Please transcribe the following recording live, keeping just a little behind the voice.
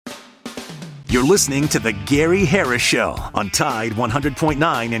You're listening to The Gary Harris Show on Tide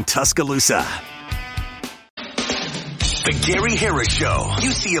 100.9 in Tuscaloosa. The Gary Harris Show.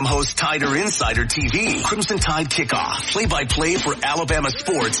 UCM host Tider Insider TV. Crimson Tide Kickoff. Play-by-play for Alabama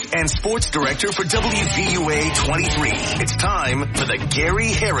sports and sports director for WVUA 23. It's time for The Gary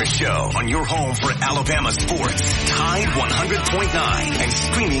Harris Show on your home for Alabama sports. Tide 100.9 and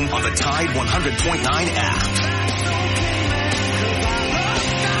streaming on the Tide 100.9 app.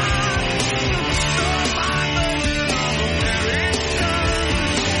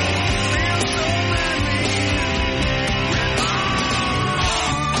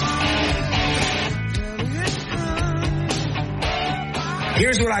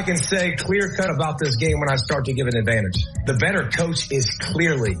 Here's what I can say clear cut about this game when I start to give an advantage. The better coach is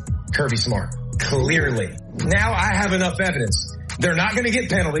clearly Kirby Smart. Clearly. Now I have enough evidence. They're not going to get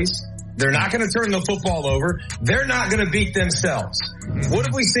penalties. They're not going to turn the football over. They're not going to beat themselves. What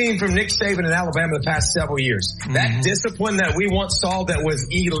have we seen from Nick Saban in Alabama the past several years? That discipline that we once saw that was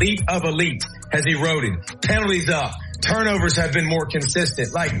elite of elite has eroded. Penalties up. Turnovers have been more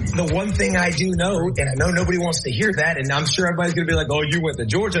consistent. Like, the one thing I do know, and I know nobody wants to hear that, and I'm sure everybody's going to be like, oh, you went to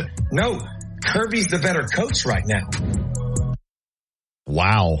Georgia. No, Kirby's the better coach right now.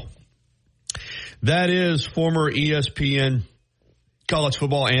 Wow. That is former ESPN college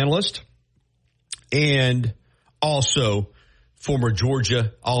football analyst and also former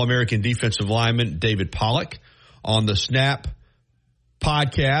Georgia All-American defensive lineman David Pollack on the Snap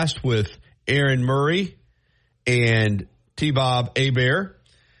podcast with Aaron Murray and T-Bob Hebert,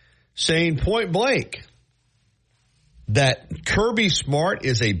 saying point blank that Kirby Smart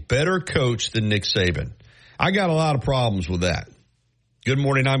is a better coach than Nick Saban. I got a lot of problems with that. Good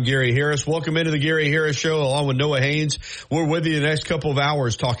morning, I'm Gary Harris. Welcome into the Gary Harris Show along with Noah Haynes. We're with you the next couple of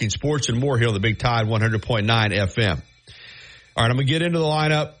hours talking sports and more here on the Big Tide 100.9 FM. All right, I'm going to get into the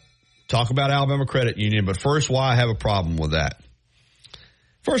lineup, talk about Alabama Credit Union, but first, why I have a problem with that.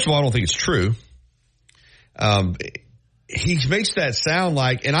 First of all, I don't think it's true. He makes that sound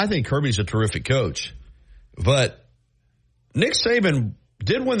like, and I think Kirby's a terrific coach, but Nick Saban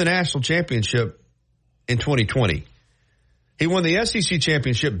did win the national championship in 2020. He won the SEC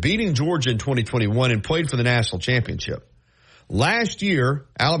championship, beating Georgia in 2021 and played for the national championship. Last year,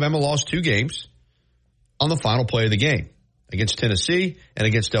 Alabama lost 2 games on the final play of the game against Tennessee and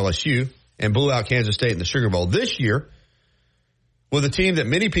against LSU and blew out Kansas State in the Sugar Bowl. This year, with a team that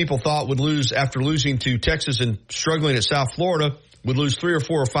many people thought would lose after losing to Texas and struggling at South Florida, would lose 3 or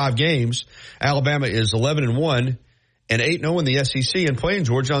 4 or 5 games. Alabama is 11-1 and 8-0 in the SEC and playing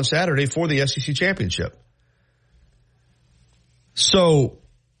Georgia on Saturday for the SEC championship. So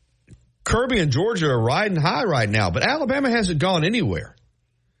Kirby and Georgia are riding high right now, but Alabama hasn't gone anywhere.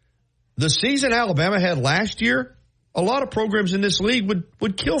 The season Alabama had last year, a lot of programs in this league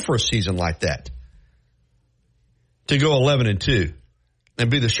would kill for a season like that. To go 11-2 and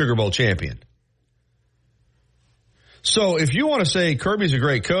be the Sugar Bowl champion. So if you want to say Kirby's a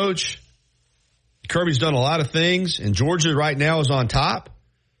great coach, Kirby's done a lot of things, and Georgia right now is on top,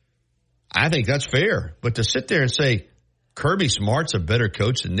 I think that's fair. But to sit there and say Kirby Smart's a better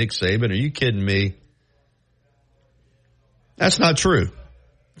coach than Nick Saban, are you kidding me? That's not true.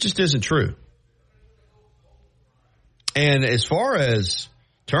 It just isn't true. And as far as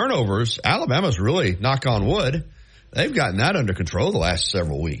turnovers, Alabama's really, knock on wood, they've gotten that under control the last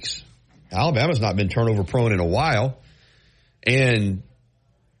several weeks. Alabama's not been turnover prone in a while. And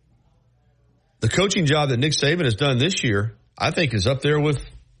the coaching job that Nick Saban has done this year, I think, is up there with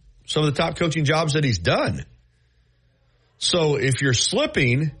some of the top coaching jobs that he's done. So if you're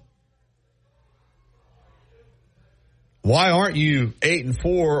slipping, why aren't you 8-4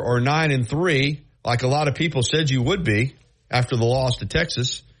 or 9-3 like a lot of people said you would be after the loss to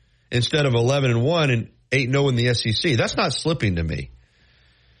Texas instead of 11-1 and 8-0 in the SEC? That's not slipping to me.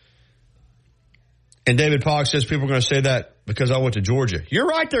 And David Pollack says people are going to say that because I went to Georgia. You're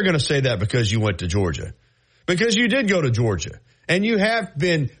right, they're going to say that because you went to Georgia. Because you did go to Georgia. And you have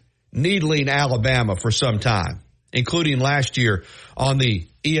been needling Alabama for some time, including last year on the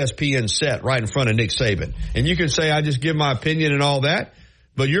ESPN set right in front of Nick Saban. And you can say I just give my opinion and all that,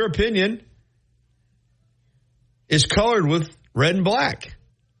 but your opinion is colored with red and black.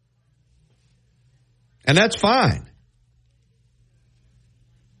 And that's fine.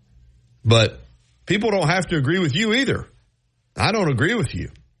 But people don't have to agree with you either. I don't agree with you.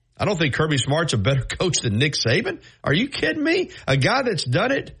 I don't think Kirby Smart's a better coach than Nick Saban. Are you kidding me? A guy that's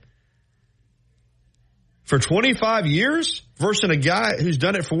done it for 25 years versus a guy who's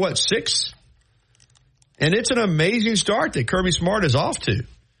done it for, 6? And it's an amazing start that Kirby Smart is off to.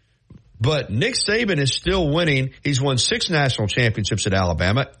 But Nick Saban is still winning. He's won 6 national championships at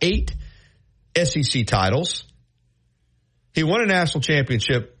Alabama, 8 SEC titles. He won a national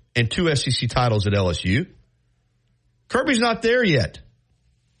championship and 2 SEC titles at LSU. Kirby's not there yet.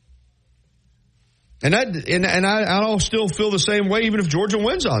 And I'll still feel the same way even if Georgia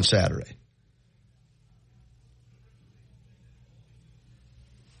wins on Saturday.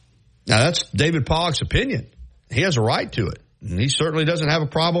 Now, that's David Pollock's opinion. He has a right to it. And he certainly doesn't have a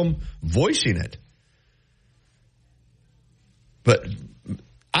problem voicing it. But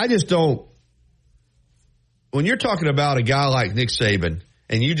I just don't. When you're talking about a guy like Nick Saban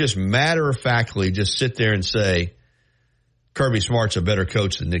and you just matter-of-factly just sit there and say, Kirby Smart's a better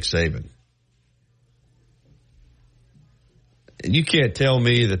coach than Nick Saban. And you can't tell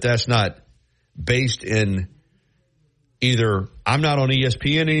me that that's not based in either I'm not on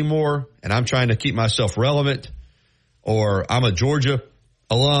ESPN anymore and I'm trying to keep myself relevant, or I'm a Georgia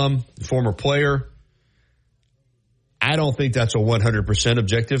alum, former player. I don't think that's a 100%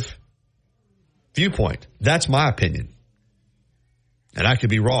 objective viewpoint. That's my opinion. And I could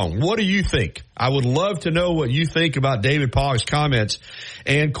be wrong. What do you think? I would love to know what you think about David Pollock's comments.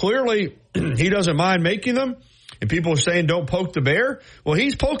 And clearly, he doesn't mind making them. And people are saying don't poke the bear. Well,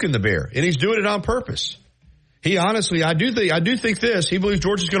 he's poking the bear, and he's doing it on purpose. He honestly, I do think this. He believes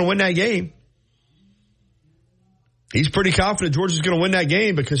Georgia's going to win that game. He's pretty confident Georgia's going to win that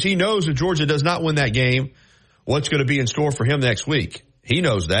game because he knows if Georgia does not win that game, what's going to be in store for him next week. He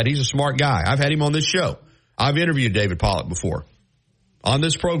knows that. He's a smart guy. I've had him on this show. I've interviewed David Pollock before on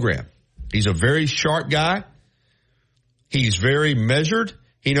this program. He's a very sharp guy. He's very measured.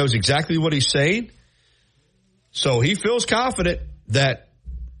 He knows exactly what he's saying. So he feels confident that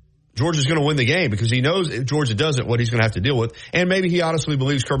Georgia's going to win the game because he knows if Georgia doesn't, what he's going to have to deal with. And maybe he honestly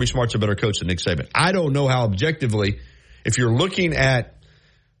believes Kirby Smart's a better coach than Nick Saban. I don't know how objectively, if you're looking at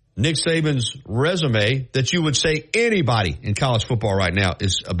Nick Saban's resume, that you would say anybody in college football right now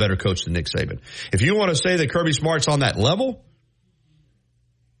is a better coach than Nick Saban. If you want to say that Kirby Smart's on that level,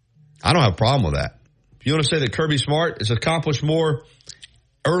 I don't have a problem with that. If you want to say that Kirby Smart has accomplished more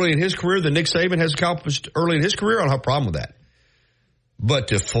early in his career than Nick Saban has accomplished early in his career, I don't have a problem with that. But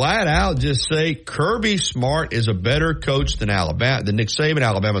to flat out just say Kirby Smart is a better coach than Nick Saban,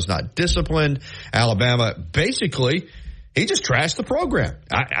 Alabama's not disciplined. Alabama, basically, he just trashed the program.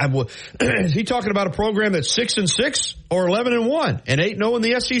 Is he talking about a program that's 6-6 or 11-1 and 8-0 in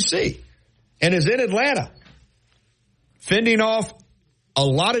the SEC and is in Atlanta, fending off a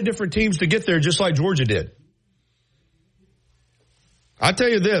lot of different teams to get there, just like Georgia did? I tell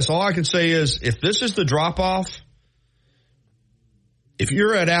you this, all I can say is if this is the drop-off, if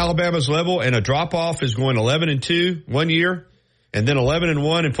you're at Alabama's level and a drop-off is going 11-2 one year and then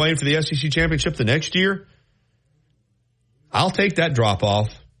 11-1 and playing for the SEC championship the next year, I'll take that drop-off.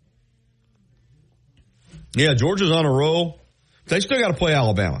 Yeah, Georgia's on a roll. They still got to play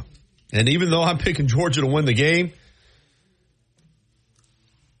Alabama. And even though I'm picking Georgia to win the game,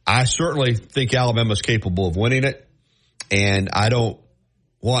 I certainly think Alabama's capable of winning it. And I don't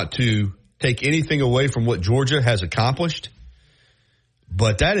want to take anything away from what Georgia has accomplished.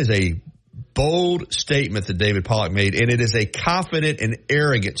 But that is a bold statement that David Pollock made, and it is a confident and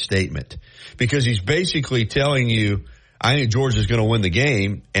arrogant statement because he's basically telling you, I think Georgia's going to win the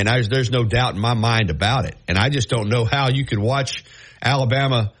game, and there's no doubt in my mind about it. And I just don't know how you could watch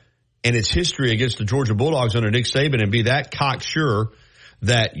Alabama and its history against the Georgia Bulldogs under Nick Saban and be that cocksure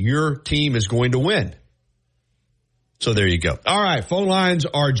that your team is going to win. So there you go. All right, phone lines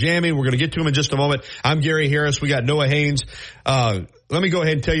are jamming. We're going to get to them in just a moment. I'm Gary Harris. We got Noah Haynes. Let me go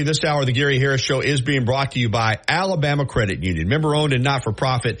ahead and tell you this hour of the Gary Harris Show is being brought to you by Alabama Credit Union. Member-owned and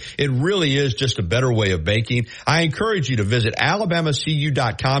not-for-profit. It really is just a better way of banking. I encourage you to visit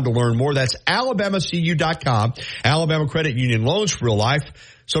alabamacu.com to learn more. That's alabamacu.com. Alabama Credit Union, loans for real life.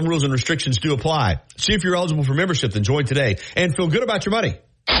 Some rules and restrictions do apply. See if you're eligible for membership, then join today and feel good about your money.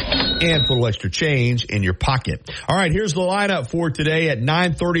 And put a little extra change in your pocket. All right, here's the lineup for today. At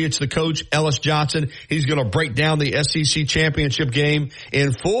 9:30, it's the coach, Ellis Johnson. He's going to break down the SEC championship game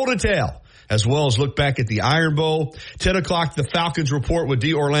in full detail, as well as look back at the Iron Bowl. 10 o'clock, the Falcons report with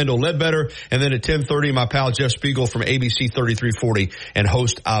D. Orlando Ledbetter. And then at 10:30, my pal Jeff Spiegel from ABC 3340 and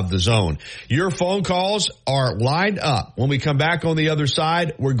host of The Zone. Your phone calls are lined up. When we come back on the other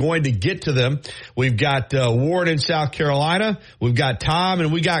side, we're going to get to them. We've got Ward in South Carolina. We've got Tom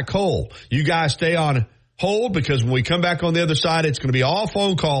and we got Cole. You guys stay on hold because when we come back on the other side, it's going to be all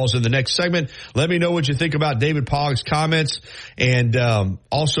phone calls in the next segment. Let me know what you think about David Pollock's comments and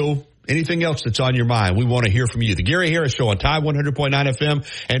also anything else that's on your mind. We want to hear from you. The Gary Harris Show on Tide 100.9 FM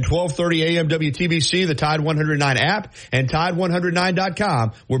and 1230 AM WTBC, the Tide 109 app, and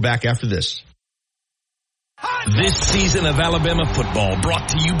Tide109.com. We're back after this. This season of Alabama football brought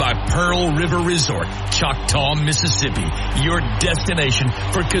to you by Pearl River Resort, Choctaw, Mississippi, your destination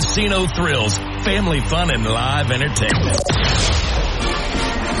for casino thrills, family fun, and live entertainment.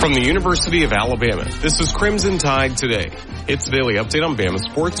 From the University of Alabama, this is Crimson Tide Today. It's a daily update on Bama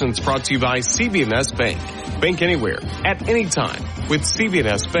sports, and it's brought to you by CB&S Bank. Bank anywhere, at any time, with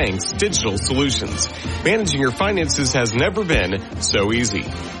CB&S Bank's digital solutions. Managing your finances has never been so easy.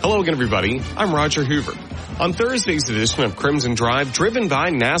 Hello again, everybody. I'm Roger Hoover. On Thursday's edition of Crimson Drive, driven by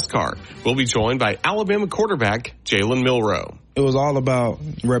NASCAR, we'll be joined by Alabama quarterback Jalen Milroe. It was all about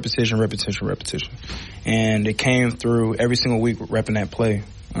repetition. And it came through every single week repping that play.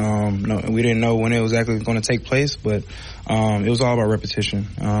 We didn't know when it was actually going to take place, but it was all about repetition.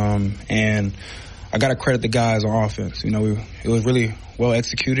 And I got to credit the guys on offense. It was really well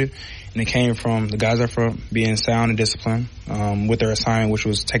executed, and it came from the guys up front being sound and disciplined with their assignment, which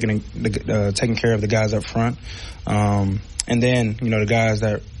was taking care of the guys up front. And then, the guys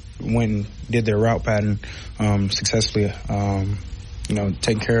that went and did their route pattern successfully,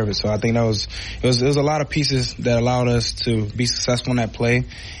 taking care of it. So I think it was a lot of pieces that allowed us to be successful in that play,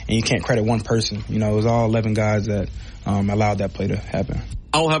 and you can't credit one person. It was all 11 guys that allowed that play to happen.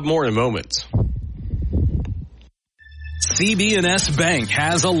 I'll have more in a moment. CB&S Bank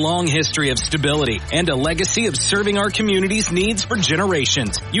has a long history of stability and a legacy of serving our community's needs for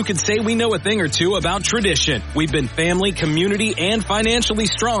generations. You could say we know a thing or two about tradition. We've been family, community, and financially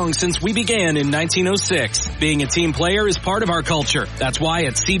strong since we began in 1906. Being a team player is part of our culture. That's why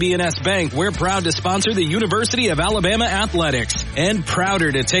at CB&S Bank, we're proud to sponsor the University of Alabama Athletics and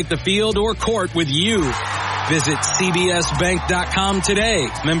prouder to take the field or court with you. Visit cbsbank.com today.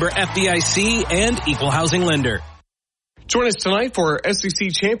 Member FDIC and Equal Housing Lender. Join us tonight for our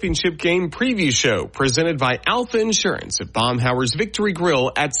SEC Championship Game Preview Show presented by Alpha Insurance at Baumhower's Victory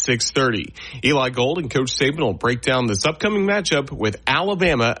Grill at 6:30. Eli Gold and Coach Saban will break down this upcoming matchup with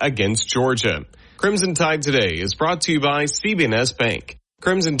Alabama against Georgia. Crimson Tide Today is brought to you by CB&S Bank.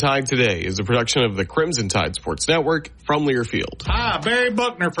 Crimson Tide Today is a production of the Crimson Tide Sports Network from Learfield. Hi, Barry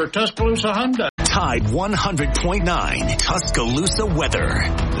Buckner for Tuscaloosa Hyundai. Tide 100.9 Tuscaloosa weather.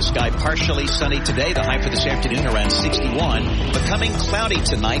 The sky partially sunny today. The high for this afternoon around 61. Becoming cloudy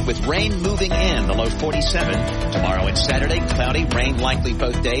tonight with rain moving in. The low 47. Tomorrow and Saturday, cloudy, rain likely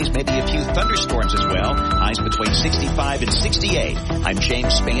both days. Maybe a few thunderstorms as well. Highs between 65 and 68. I'm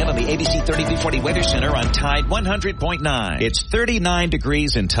James Spann on the ABC 30-40 Weather Center on Tide 100.9. It's 39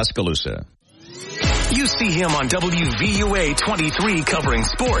 degrees in Tuscaloosa. You see him on WVUA 23 covering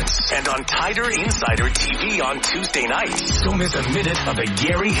sports and on Tider Insider TV on Tuesday nights. Don't miss a minute of the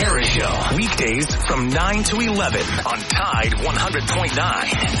Gary Harris Show. Weekdays from 9 to 11 on Tide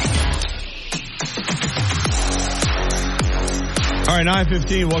 100.9. All right,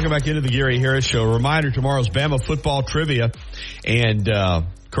 9:15. Welcome back into the Gary Harris Show. Reminder, tomorrow's Bama football trivia and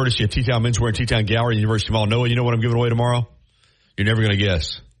courtesy of T-Town Menswear and T-Town Gallery, University Mall. Noah, you know what I'm giving away tomorrow? You're never going to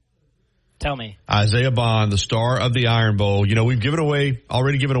guess. Tell me. Isaiah Bond, the star of the Iron Bowl. We've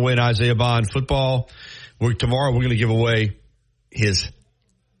already given away an Isaiah Bond football. Tomorrow we're going to give away a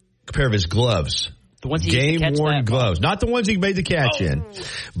pair of his gloves. The ones game-worn gloves. Not the ones he made the catch in,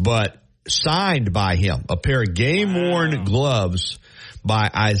 but signed by him. A pair of game-worn gloves by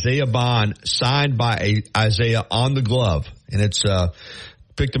Isaiah Bond, signed by Isaiah on the glove. And it's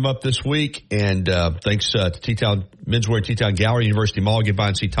picked them up this week, and thanks to T-Town Menswear, T-Town Gallery, University Mall. Get by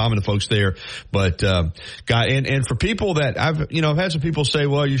and see Tom and the folks there. But and for people that I've had some people say,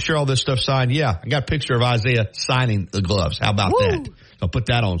 well, you sure all this stuff signed? Yeah, I got a picture of Isaiah signing the gloves. How about that? I'll put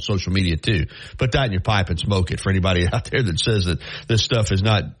that on social media too. Put that in your pipe and smoke it for anybody out there that says that this stuff is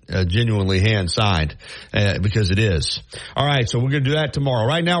not genuinely hand signed, because it is. All right, so we're going to do that tomorrow.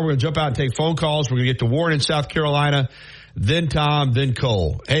 Right now, we're going to jump out and take phone calls. We're going to get to Warren in South Carolina, then Tom, then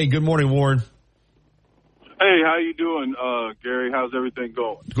Cole. Hey, good morning, Warren. Hey, how you doing, Gary? How's everything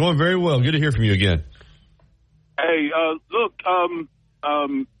going? Going very well. Good to hear from you again. Hey, look,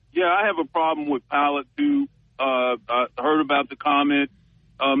 yeah, I have a problem with Pallet too. I heard about the comment.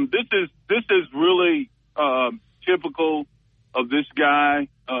 This is really typical of this guy.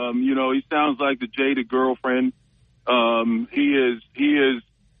 He sounds like the jaded girlfriend. He is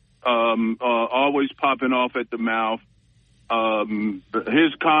always popping off at the mouth.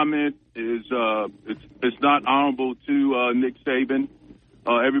 His comment is it's not honorable to Nick Saban.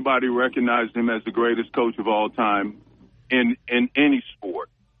 Everybody recognized him as the greatest coach of all time in any sport.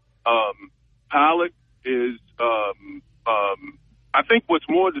 Pallet is I think what's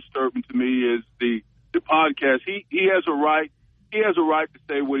more disturbing to me is the podcast. He has a right. He has a right to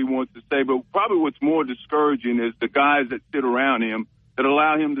say what he wants to say, but probably what's more discouraging is the guys that sit around him that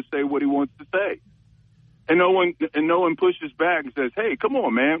allow him to say what he wants to say. and no one pushes back and says, "Hey, come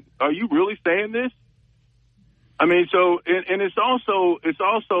on, man, are you really saying this?" I mean, so and it's also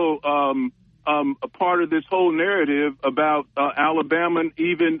a part of this whole narrative about Alabama and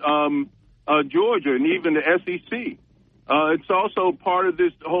even Georgia and even the SEC. It's also part of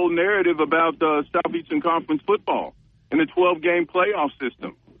this whole narrative about Southeastern Conference football and the 12-game playoff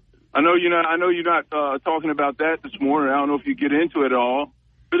system. I know you're not talking about that this morning. I don't know if you get into it at all,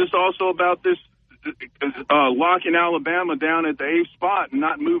 but it's also about this locking Alabama down at the 8th spot and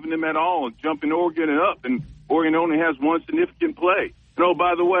not moving them at all, and jumping Oregon up, and Oregon only has one significant play. And oh,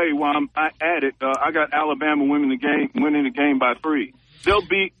 by the way, while I'm at it, I got Alabama winning the game by 3. They'll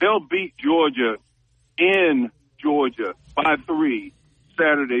beat Georgia in Georgia by 3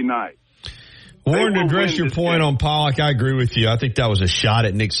 Saturday night. Warren, to address your point on Pollock, I agree with you. I think that was a shot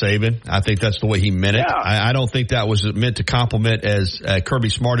at Nick Saban. I think that's the way he meant it. Yeah. I don't think that was meant to compliment as Kirby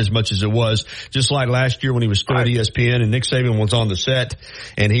Smart as much as it was. Just like last year when he was still at ESPN and Nick Saban was on the set,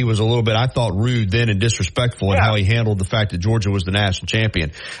 and he was a little bit, I thought, rude then and disrespectful in how he handled the fact that Georgia was the national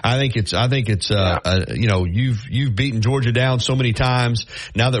champion. I think it's you've beaten Georgia down so many times.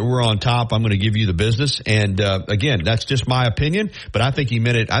 Now that we're on top, I'm going to give you the business. And again, that's just my opinion, but I think he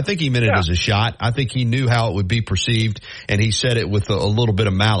meant it. I think he meant it as a shot. I think he knew how it would be perceived, and he said it with a little bit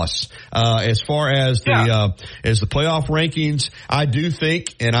of malice. As far as the playoff rankings, I do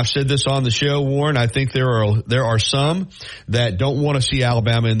think, and I've said this on the show, Warren, I think there are some that don't want to see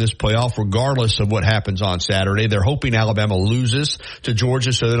Alabama in this playoff, regardless of what happens on Saturday. They're hoping Alabama loses to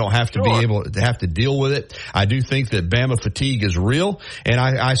Georgia so they don't have to be able to have to deal with it. I do think that Bama fatigue is real, and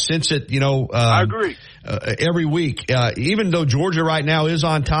I sense it. I agree. Every week, even though Georgia right now is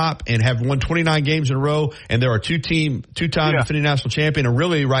on top and have won 29 games in a row, and there are two-time defending national champion, and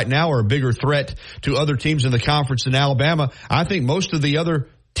really right now are a bigger threat to other teams in the conference than Alabama, I think most of the other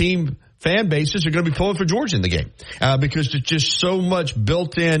team fan bases are going to be pulling for Georgia in the game because there's just so much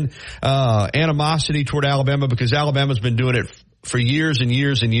built-in animosity toward Alabama because Alabama's been doing it for years and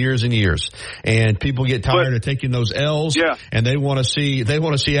years and years and years, and people get tired of taking those L's, and they want to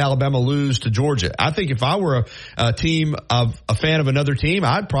see Alabama lose to Georgia. I think if I were a fan of another team,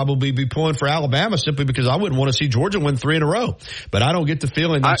 I'd probably be pulling for Alabama simply because I wouldn't want to see Georgia win 3 in a row. But I don't get the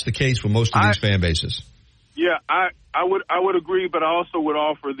feeling that's the case with most of these fan bases. Yeah, I would agree, but I also would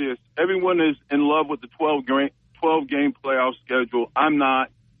offer this: everyone is in love with the 12-game playoff schedule. I'm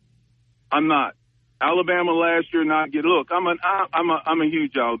not. Alabama last year not get. Look, I'm a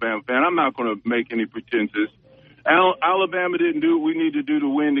huge Alabama fan. I'm not going to make any pretenses. Alabama didn't do what we need to do to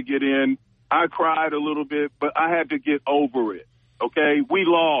win to get in. I cried a little bit, but I had to get over it. Okay, we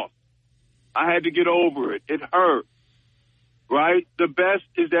lost. I had to get over it. It hurt. Right? The best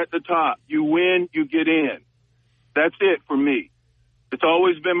is at the top. You win, you get in. That's it for me. It's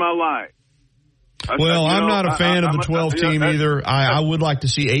always been my life. Well, I'm not a fan of the 12 team either. I would like to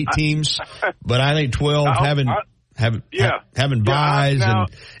see 8 teams, but I think 12 having buys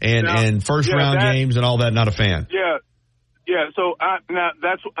and first round games and all that. Not a fan. Yeah. So now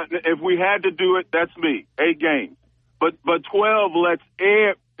that's if we had to do it, that's me. 8 games, but 12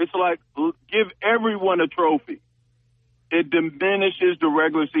 it's like give everyone a trophy. It diminishes the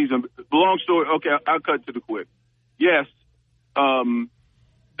regular season. Long story. Okay, I'll cut to the quick. Yes.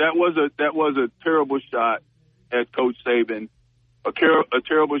 That was a terrible shot at Coach Saban, a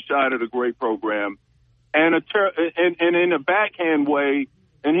terrible shot at a great program, and in a backhand way,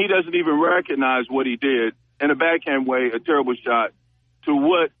 and he doesn't even recognize what he did. In a backhand way, a terrible shot to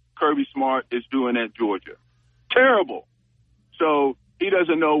what Kirby Smart is doing at Georgia. Terrible. So he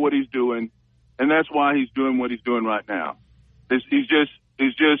doesn't know what he's doing, and that's why he's doing what he's doing right now. He's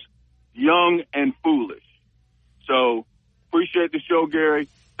just young and foolish. So appreciate the show, Gary.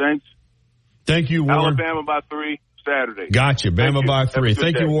 Thanks. Thank you, Warren. Alabama by 3 Saturday. Gotcha. Bama by 3.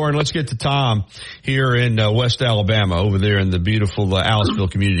 Thank you, Warren. Let's get to Tom here in West Alabama, over there in the beautiful Aliceville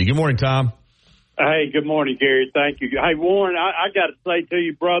community. Good morning, Tom. Hey, good morning, Gary. Thank you. Hey, Warren, I got to say to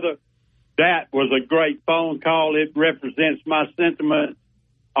you, brother, that was a great phone call. It represents my sentiment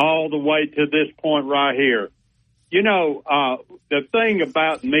all the way to this point right here. You know, the thing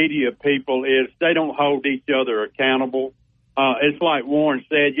about media people is they don't hold each other accountable. It's like Warren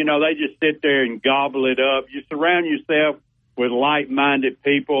said, they just sit there and gobble it up. You surround yourself with like-minded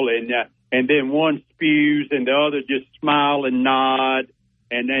people, and then one spews and the other just smile and nod,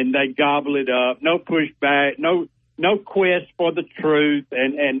 and then they gobble it up. No pushback, no quest for the truth,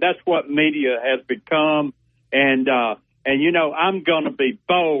 and that's what media has become. And I'm going to be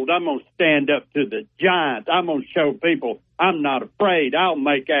bold. I'm going to stand up to the giants. I'm going to show people I'm not afraid. I'll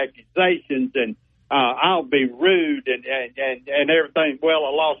make accusations, and I'll be rude and everything. Well,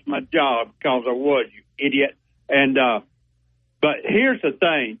 I lost my job because I was, you idiot. And but here's the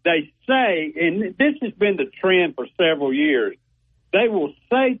thing. They say, and this has been the trend for several years, they will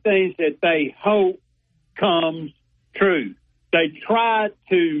say things that they hope comes true. They try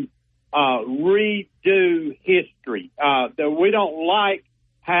to redo history. We don't like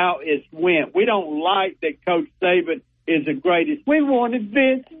how it's went. We don't like that Coach Saban is the greatest. We wanted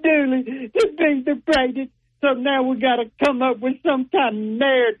Vince Dooley to be the greatest. So now we got to come up with some kind of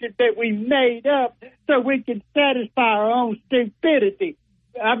narrative that we made up so we can satisfy our own stupidity.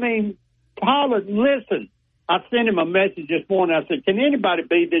 I mean, Pollard, listen. I sent him a message this morning. I said, can anybody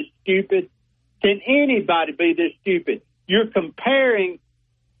be this stupid? Can anybody be this stupid? You're comparing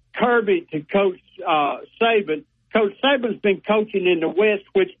Kirby to Coach Saban. Coach Saban's been coaching in the West,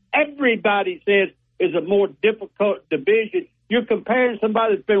 which everybody says is a more difficult division. You're comparing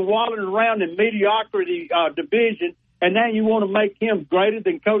somebody that's been wallowing around in mediocrity division, and now you want to make him greater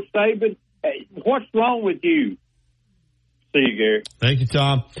than Coach Saban? Hey, what's wrong with you? See you, Gary. Thank you,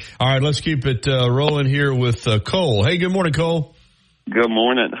 Tom. All right, let's keep it rolling here with Cole. Hey, good morning, Cole. Good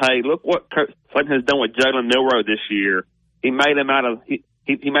morning. Hey, look what Coach Saban has done with Jalen Milroe this year. He made him out of he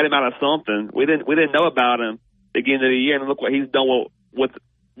made him out of something. We didn't know about him at the beginning of the year, and look what he's done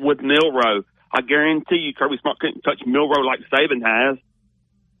with Milroe. I guarantee you, Kirby Smart couldn't touch Milroe like Saban has.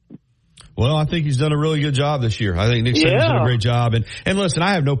 Well, I think he's done a really good job this year. I think Nick Saban's done a great job. And listen,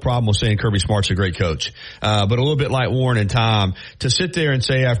 I have no problem with saying Kirby Smart's a great coach. But a little bit like Warren and Tom, to sit there and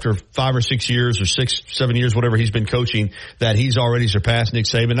say after 5 or 6 years or 6, 7 years, whatever he's been coaching, that he's already surpassed Nick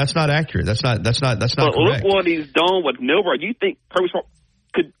Saban, that's not accurate. That's not correct. Look what he's done with Milroe. You think Kirby Smart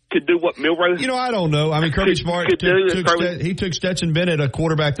could do what Milroe? I don't know. I mean, Kirby Smart took Stetson Bennett, a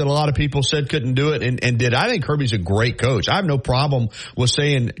quarterback that a lot of people said couldn't do it, and did. I think Kirby's a great coach. I have no problem with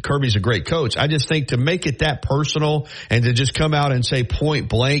saying Kirby's a great coach. I just think to make it that personal and to just come out and say point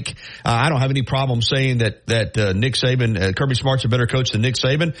blank, I don't have any problem saying that Nick Saban, Kirby Smart's a better coach than Nick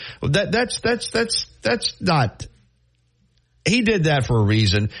Saban. That's not. He did that for a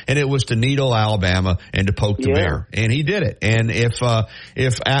reason, and it was to needle Alabama and to poke the bear, and he did it. And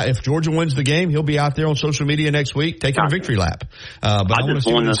if Georgia wins the game, he'll be out there on social media next week taking a victory lap. But I just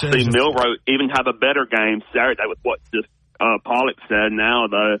want to see Milroe even have a better game Saturday with what just Pollock said now,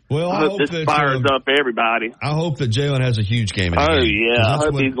 though. Well, I hope this fires up everybody. I hope that Jalen has a huge game. I hope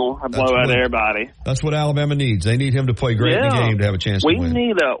he's going to blow out everybody. That's what Alabama needs. They need him to play great in the game to have a chance to win.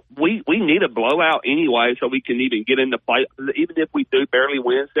 We need a blowout anyway so we can even get into play. Even if we do barely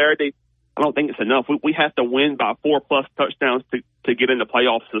win Saturday, I don't think it's enough. We have to win by 4+ touchdowns to get into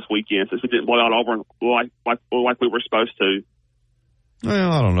playoffs this weekend since we didn't blow out Auburn like we were supposed to.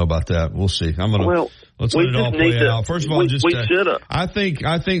 Well, I don't know about that. We'll see. Let's let it all play out. First of all, I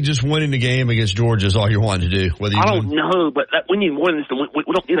think just winning the game against Georgia is all you're wanting to do. I don't know, but we need more than this. We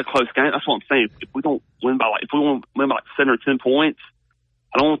don't need a close game. That's what I'm saying. If we don't win by 7 or 10 points,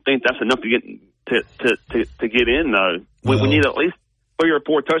 I don't think that's enough to get in though. We need at least 3 or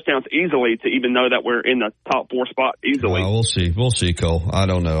 4 touchdowns easily to even know that we're in the top 4 spot easily. Well, we'll see, Cole. I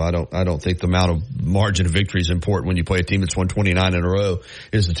don't know. I don't think the amount of margin of victory is important when you play a team that's won 29 in a row,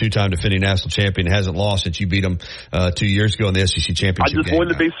 is the 2-time defending national champion, hasn't lost since you beat them 2 years ago in the SEC championship game. I just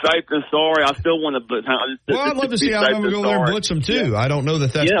wanted to be safe and sorry. I still want to blitz. I'd love to see Alabama go there and blitz them too. I don't know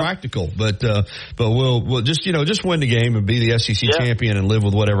that that's practical, but we'll just win the game and be the SEC champion and live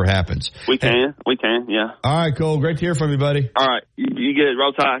with whatever happens. We can, yeah. All right, Cole. Great to hear from you, buddy. All right. You get it.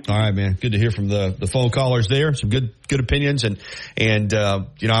 Roll Tide. All right, man. Good to hear from the phone callers there. Some good opinions. And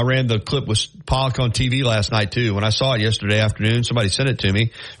I ran the clip with Pollock on TV last night too. When I saw it yesterday afternoon, somebody sent it to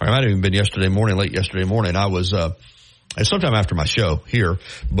me, or it might have even been late yesterday morning. I was, sometime after my show here,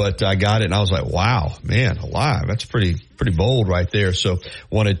 but I got it and I was like, wow, man, alive. That's pretty bold right there. So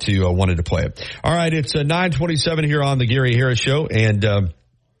wanted to play it. All right. It's 9:27 here on the Gary Harris Show. And,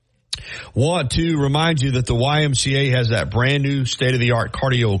 want to remind you that the YMCA has that brand new state-of-the-art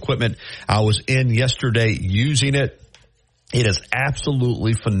cardio equipment. I was in yesterday using it. It is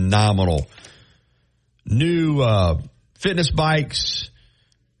absolutely phenomenal. New fitness bikes,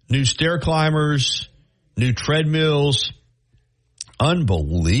 new stair climbers, new treadmills.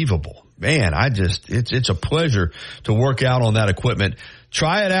 Unbelievable. Man, it's a pleasure to work out on that equipment.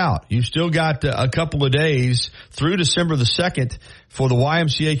 Try it out. You've still got a couple of days through December the 2nd for the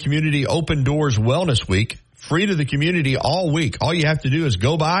YMCA Community Open Doors Wellness Week. Free to the community all week. All you have to do is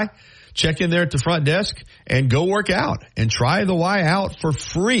go by, check in there at the front desk, and go work out and try the Y out for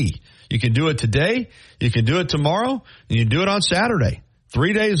free. You can do it today, you can do it tomorrow, and you can do it on Saturday.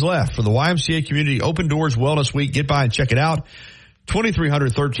 3 days left for the YMCA Community Open Doors Wellness Week. Get by and check it out.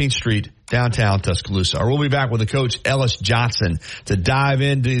 2300 13th Street, downtown Tuscaloosa. Or we'll be back with the coach, Ellis Johnson, to dive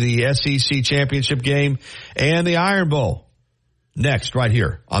into the SEC championship game and the Iron Bowl. Next, right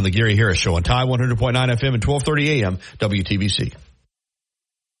here on the Gary Harris Show on Tide 100.9 FM and 1230 AM WTBC.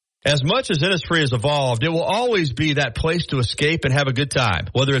 As much as Innisfree has evolved, it will always be that place to escape and have a good time.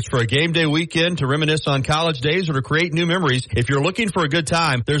 Whether it's for a game day weekend, to reminisce on college days, or to create new memories, if you're looking for a good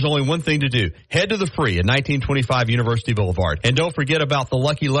time, there's only one thing to do. Head to the Free at 1925 University Boulevard. And don't forget about the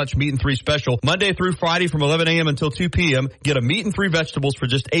Lucky Lunch Meat and 3 special. Monday through Friday from 11 a.m. until 2 p.m. Get a meat and 3 vegetables for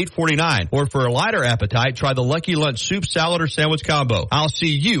just $8.49. Or for a lighter appetite, try the Lucky Lunch soup, salad, or sandwich combo. I'll see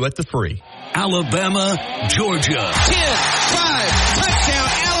you at the Free. Alabama, Georgia. 10, 5, touchdown,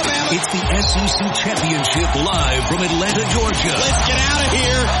 Alabama. It's the SEC Championship live from Atlanta, Georgia. Let's get out of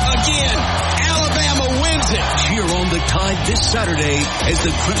here again. Alabama wins it. Cheer on the Tide this Saturday as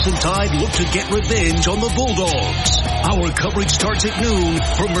the Crimson Tide look to get revenge on the Bulldogs. Our coverage starts at noon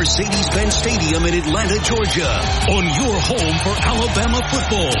from Mercedes-Benz Stadium in Atlanta, Georgia. On your home for Alabama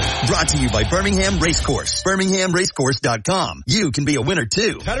football. Brought to you by Birmingham Racecourse. BirminghamRacecourse.com. You can be a winner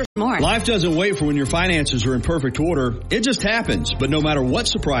too. Life doesn't wait for when your finances are in perfect order. It just happens. But no matter what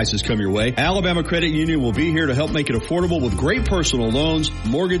surprises come your way, Alabama Credit Union will be here to help make it affordable with great personal loans,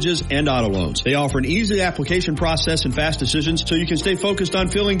 mortgages, and auto loans. They offer an easy application process and fast decisions so you can stay focused on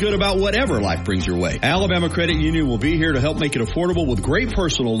feeling good about whatever life brings your way. Alabama Credit Union will be here to help make it affordable with great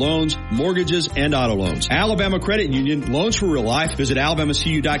personal loans, mortgages, and auto loans. Alabama Credit Union, loans for real life. Visit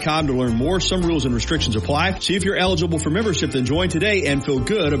alabamacu.com to learn more. Some rules and restrictions apply. See if you're eligible for membership, then join today and feel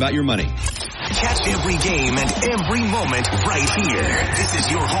good about your money. Catch every game and every moment right here. This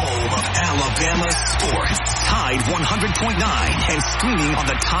is your home of Alabama sports. Tide 100.9 and streaming on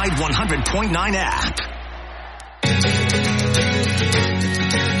the Tide 100.9 app.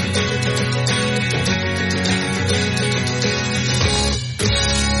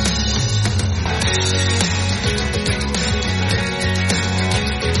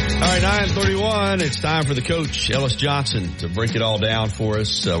 All right, 9:31. It's time for the coach, Ellis Johnson, to break it all down for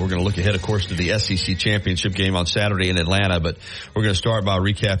us. We're going to look ahead, of course, to the SEC championship game on Saturday in Atlanta, but we're going to start by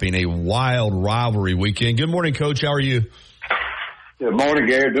recapping a wild rivalry weekend. Good morning, Coach. How are you? Good morning,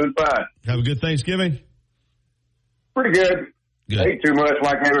 Gary. Doing fine. Have a good Thanksgiving? Pretty good. Ate too much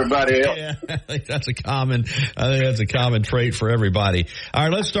like everybody else. Yeah, I think that's a common trait for everybody. All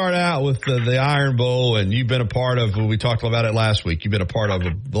right, let's start out with the Iron Bowl, and you've been a part of, we talked about it last week, you've been a part of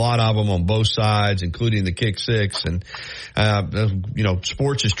a lot of them on both sides, including the Kick Six, and,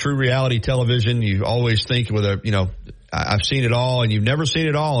 sports is true reality television. You always think with I've seen it all, and you've never seen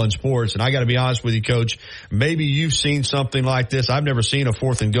it all in sports. And I got to be honest with you, Coach, maybe you've seen something like this. I've never seen a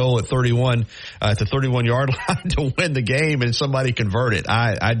 4th and goal at 31, at the 31-yard line to win the game and somebody convert it.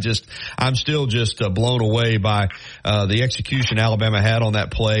 I'm still just blown away by the execution Alabama had on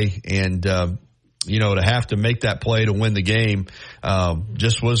that play, and to have to make that play to win the game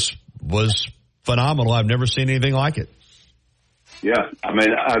just was phenomenal. I've never seen anything like it. Yeah, I mean,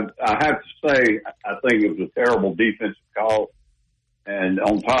 I have to say, I think it was a terrible defensive call. And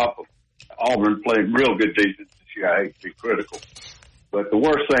on top of Auburn playing real good defense this year, I hate to be critical. But the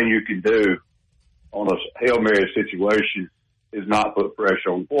worst thing you can do on a Hail Mary situation is not put pressure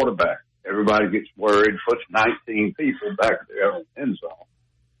on the quarterback. Everybody gets worried, puts 19 people back there in the end zone.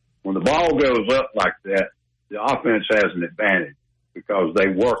 When the ball goes up like that, the offense has an advantage because they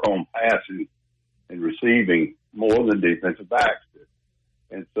work on passing and receiving more than defensive backs do.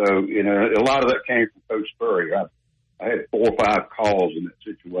 And so, a lot of that came from Coach Spurrier. I had 4 or 5 calls in that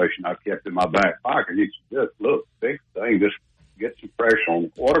situation I kept in my back pocket. He said, just look, big thing, just get some pressure on the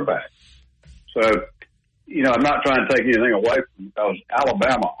quarterback. So, I'm not trying to take anything away from them because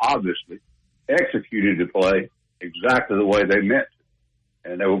Alabama obviously executed the play exactly the way they meant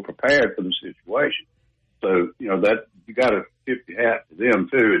to. And they were prepared for the situation. So, that you got to tip your hat to them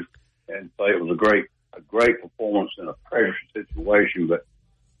too and say it was a great performance in a pressure situation, but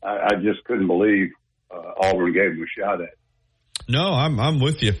I just couldn't believe Auburn gave him a shot at it. No, I'm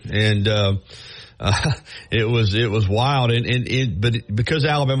with you, and it was wild, but because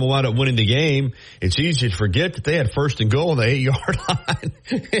Alabama wound up winning the game, it's easy to forget that they had 1st and goal on the 8-yard line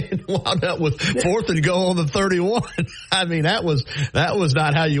and wound up with 4th and goal on the 31. I mean, that was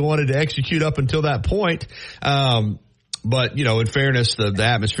not how you wanted to execute up until that point. But, in fairness, the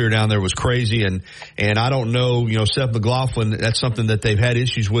atmosphere down there was crazy. And I don't know, Seth McLaughlin, that's something that they've had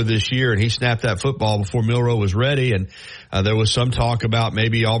issues with this year. And he snapped that football before Milroe was ready. And there was some talk about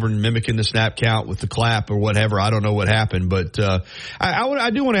maybe Auburn mimicking the snap count with the clap or whatever. I don't know what happened. But I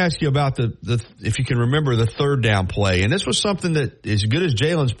do want to ask you about if you can remember the 3rd down play. And this was something that, as good as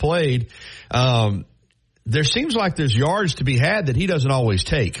Jalen's played, there seems like there's yards to be had that he doesn't always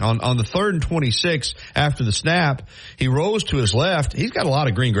take. On the 3rd and 26 after the snap, he rolls to his left. He's got a lot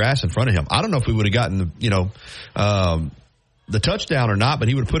of green grass in front of him. I don't know if we would have gotten the touchdown or not, but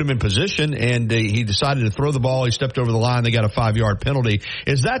he would have put him in position, and he decided to throw the ball. He stepped over the line. They got a 5-yard penalty.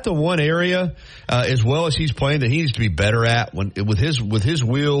 Is that the one area, as well as he's playing, that he needs to be better at with his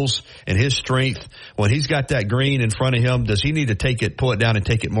wheels and his strength? When he's got that green in front of him, does he need to pull it down and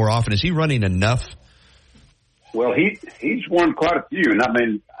take it more often? Is he running enough? Well, he's won quite a few, and I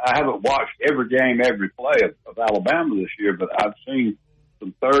mean, I haven't watched every game, every play of Alabama this year, but I've seen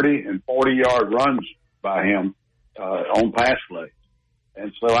some 30 and 40-yard runs by him on pass plays.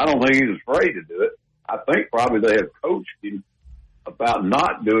 And so I don't think he's afraid to do it. I think probably they have coached him about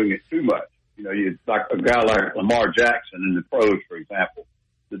not doing it too much. You know, like a guy like Lamar Jackson in the pros, for example,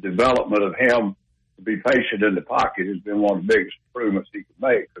 the development of him to be patient in the pocket has been one of the biggest improvements he can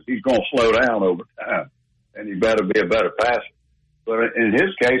make, because he's going to slow down over time, and he better be a better passer. But in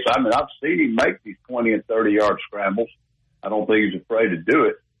his case, I mean, I've seen him make these 20 and 30-yard scrambles. I don't think he's afraid to do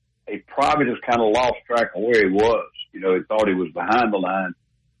it. He probably just kind of lost track of where he was. You know, he thought he was behind the line,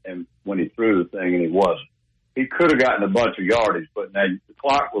 and when he threw the thing, and he wasn't. He could have gotten a bunch of yardage, but now the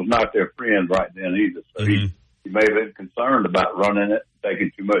clock was not their friend right then either. So he may have been concerned about running it,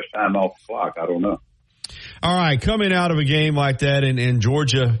 taking too much time off the clock. I don't know. All right, coming out of a game like that, and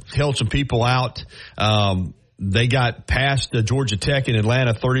Georgia held some people out. They got past Georgia Tech in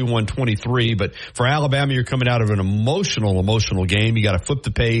Atlanta 31-23, but for Alabama, you're coming out of an emotional game. You got to flip the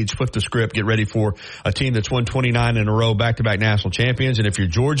page, flip the script, get ready for a team that's won 29 in a row, back-to-back national champions. And if you're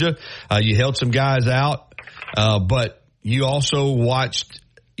Georgia, you held some guys out, but you also watched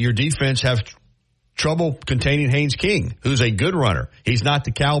your defense have trouble containing Haynes King, who's a good runner. He's not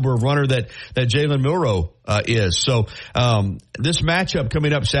the caliber of runner that Jalen Milroe is. So this matchup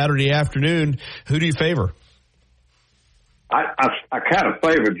coming up Saturday afternoon, who do you favor? I kind of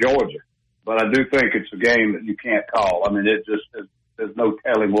favor Georgia, but I do think it's a game that you can't call. I mean, there's no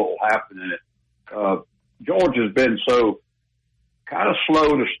telling what will happen in it. Georgia's been so kind of slow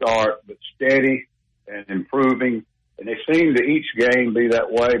to start, but steady and improving. And they seem to each game be that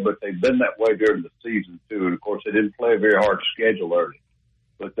way, but they've been that way during the season too. And of course, they didn't play a very hard schedule early.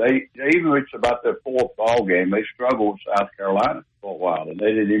 But they even reached about their 4th ball game, they struggled with South Carolina for a while, and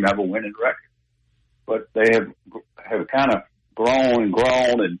they didn't even have a winning record. But they have kind of grown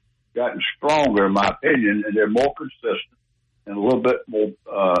and gotten stronger, in my opinion, and they're more consistent and a little bit more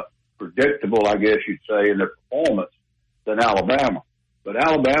predictable, I guess you'd say, in their performance than Alabama. But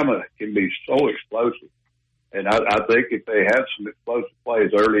Alabama can be so explosive, and I think if they have some explosive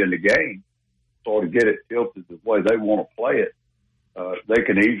plays early in the game, sort of get it tilted the way they want to play it, they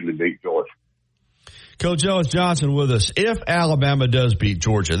can easily beat Georgia. Coach Ellis Johnson with us. If Alabama does beat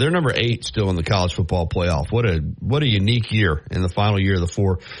Georgia, they're number 8 still in the college football playoff. What a unique year in the final year of the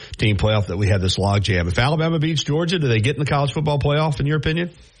 4-team playoff that we had this logjam. If Alabama beats Georgia, do they get in the college football playoff, in your opinion?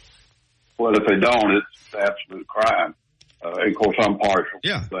 Well, if they don't, it's an absolute crime. Of course, I'm partial.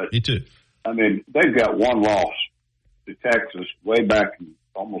 Yeah, but, me too. I mean, they've got one loss to Texas way back in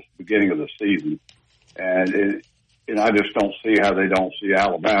almost the beginning of the season. And I just don't see how they don't see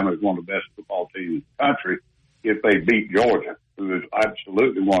Alabama as one of the best football teams in the country if they beat Georgia, who is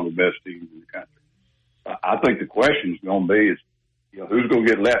absolutely one of the best teams in the country. I think the question is going to be who's going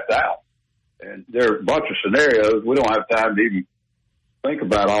to get left out? And there are a bunch of scenarios. We don't have time to even think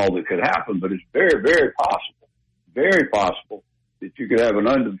about all that could happen, but it's very, very possible that you could have an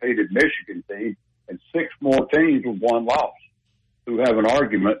undefeated Michigan team and 6 more teams with one loss who have an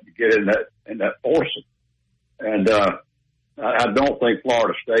argument to get in that foursome. And I don't think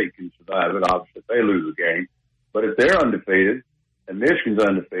Florida State can survive it, obviously, if they lose a game. But if they're undefeated and Michigan's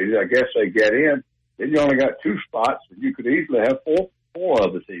undefeated, I guess they get in. Then you only got 2 spots, and you could easily have four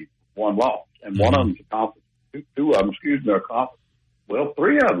other teams, one loss. And one of them's a conference. Two of them, are a conference. Well,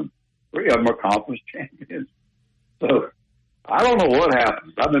 3 of them are conference champions. So I don't know what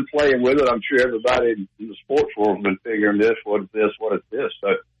happens. I've been playing with it. I'm sure everybody in the sports world has been figuring this, what is this, what is this. So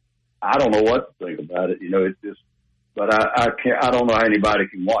I don't know what to think about it. It's just, but I don't know how anybody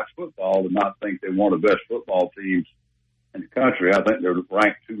can watch football and not think they're one of the best football teams in the country. I think they're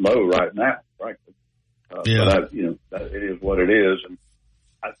ranked too low right now, frankly. But it is what it is. And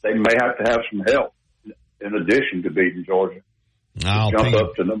they may have to have some help in addition to beating Georgia. Jump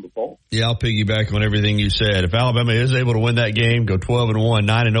up to number 4. Yeah, I'll piggyback on everything you said. If Alabama is able to win that game, go 12-1,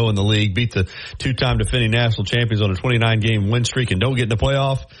 9-0 in the league, beat the 2-time defending national champions on a 29-game win streak, and don't get in the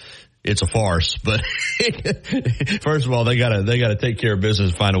playoff, it's a farce. But first of all, they gotta take care of business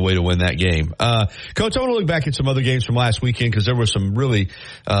and find a way to win that game. Coach, I want to look back at some other games from last weekend because there were some really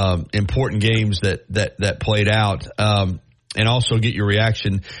important games that played out. And also get your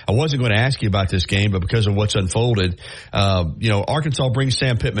reaction. I wasn't going to ask you about this game, but because of what's unfolded, Arkansas brings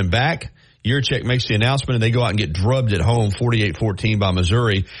Sam Pittman back. Yurchek makes the announcement, and they go out and get drubbed at home 48-14 by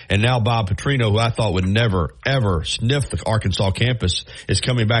Missouri. And now Bob Petrino, who I thought would never, ever sniff the Arkansas campus, is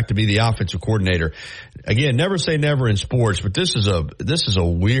coming back to be the offensive coordinator. Again, never say never in sports, but this is a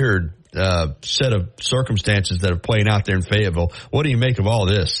weird set of circumstances that are playing out there in Fayetteville. What do you make of all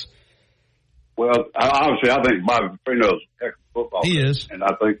this? Well, obviously, I think Bobby Petrino's a heck of a football player. He is. And I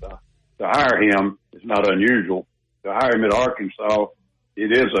think to hire him is not unusual. To hire him at Arkansas,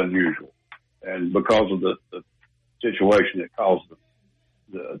 it is unusual. And because of the situation that caused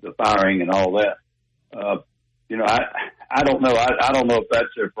the firing and all that, I don't know. I don't know if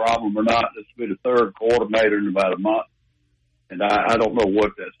that's their problem or not. This will be the third coordinator in about a month, and I don't know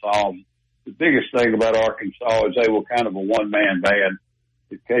what that solves. The biggest thing about Arkansas is they were kind of a one-man band.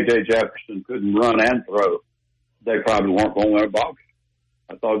 If KJ Jefferson couldn't run and throw, they probably weren't going to win a ball game.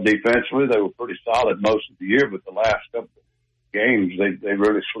 I thought defensively they were pretty solid most of the year, but the last couple of games, they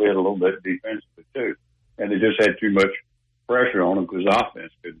really slid a little bit defensively too. And they just had too much pressure on them because the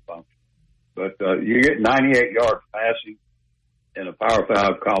offense couldn't function. But you get 98 yards passing in a Power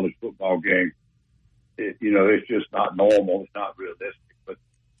 5 college football game. It's just not normal. It's not realistic. But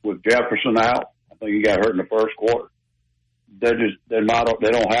with Jefferson out, I think he got hurt in the first quarter. They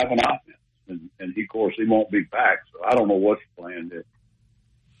don't have an offense. And of course, he won't be back. So I don't know what's planned there.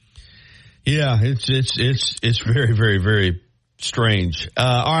 Yeah, it's very, very, very strange.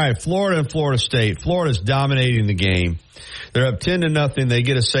 All right, Florida and Florida State. Florida's dominating the game. They're up 10-0. They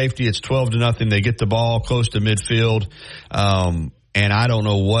get a safety. It's 12-0. They get the ball close to midfield. And I don't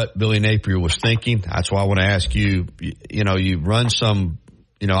know what Billy Napier was thinking. That's why I want to ask you, you run some,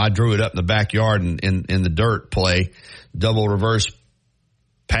 I drew it up in the backyard in the dirt play, double reverse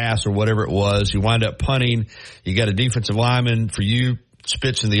pass or whatever it was. You wind up punting. You got a defensive lineman for you.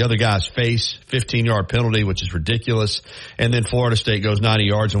 Spits in the other guy's face, 15-yard penalty, which is ridiculous. And then Florida State goes 90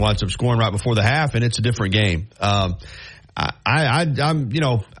 yards and winds up scoring right before the half, and it's a different game. I'm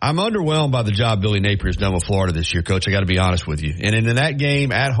underwhelmed by the job Billy Napier's done with Florida this year, Coach. I got to be honest with you. And in that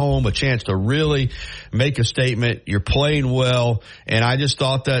game at home, a chance to really make a statement. You're playing well, and I just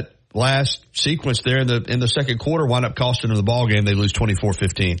thought that last sequence there in the second quarter wound up costing them the ball game. They lose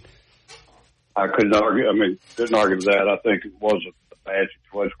 24-15. I couldn't argue. Couldn't argue with that. I think it was a bad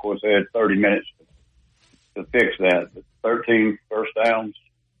situation. Of course, they had 30 minutes to fix that. 13 first downs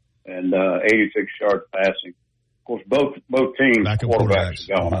and 86 yards passing. Of course, both teams' quarterbacks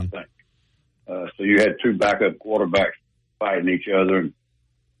are gone, I think. So you had two backup quarterbacks fighting each other and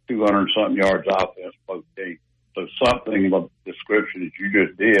 200-something yards offense, both teams. So something of the description that you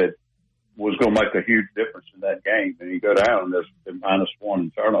just did was going to make a huge difference in that game. And you go down and there's -1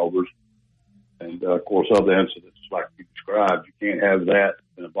 in turnovers. And, of course, other incidents like you described, you can't have that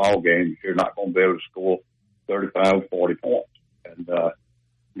in a ball game if you're not going to be able to score 35, 40 points. And,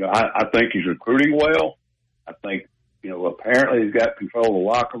 I think he's recruiting well. I think, apparently he's got control of the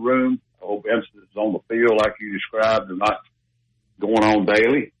locker room. I hope incidents on the field like you described are not going on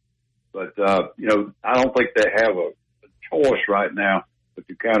daily. But, I don't think they have a choice right now but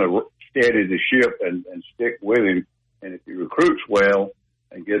to kind of steady the ship and stick with him. And if he recruits well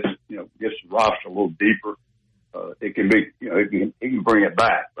and gets the roster a little deeper, it can be, he can bring it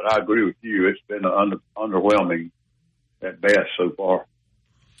back. But I agree with you. It's been underwhelming at best so far.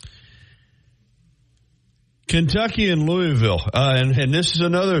 Kentucky and Louisville, and this is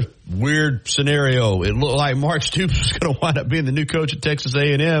another weird scenario. It looked like Mark Stoops was going to wind up being the new coach at Texas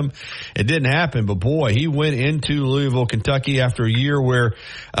A&M. It didn't happen, but boy, he went into Louisville, Kentucky after a year where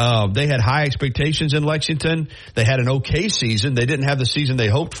they had high expectations in Lexington. They had an okay season. They didn't have the season they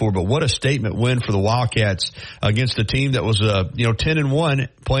hoped for, but what a statement win for the Wildcats against a team that was 10-1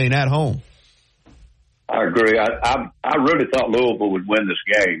 playing at home. I agree. I really thought Louisville would win this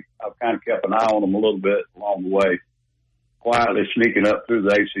game. I've kind of kept an eye on them a little bit along the way, quietly sneaking up through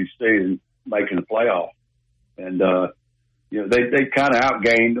the ACC and making the playoff. And, they kind of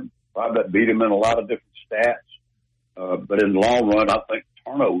outgained them, probably beat them in a lot of different stats. But in the long run, I think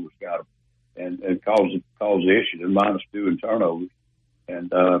turnovers got them and caused the issue. They're -2 in turnovers.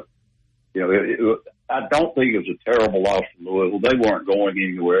 And, I don't think it was a terrible loss for Louisville. They weren't going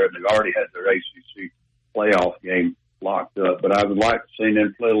anywhere, and they already had their ACC playoff game locked up, but I would like to see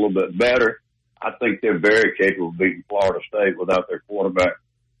them play a little bit better. I think they're very capable of beating Florida State without their quarterback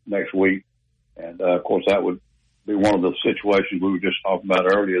next week. And, of course, that would be one of the situations we were just talking about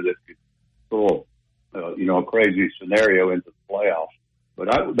earlier that could throw, a crazy scenario into the playoffs. But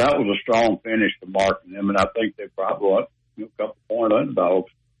that was a strong finish to Mark and them, and I think they probably were a couple point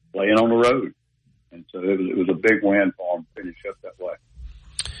underdogs playing on the road. And so it was a big win for them to finish up that way.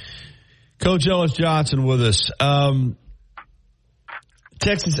 Coach Ellis Johnson with us.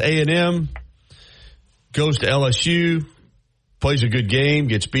 Texas A&M goes to LSU, plays a good game,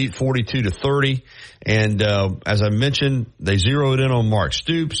 gets beat 42-30. And as I mentioned, they zeroed in on Mark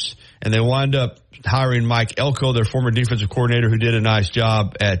Stoops, and they wind up hiring Mike Elko, their former defensive coordinator, who did a nice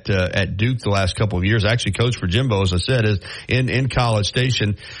job at Duke the last couple of years. Actually coached for Jimbo, as I said, is in College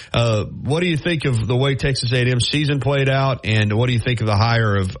Station. What do you think of the way Texas A&M's season played out, and what do you think of the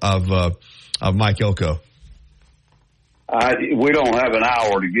hire of Mike Elko? We don't have an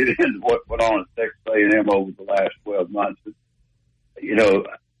hour to get into what went on at Texas A&M over the last 12 months.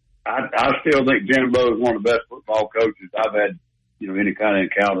 I still think Jimbo is one of the best football coaches I've had, any kind of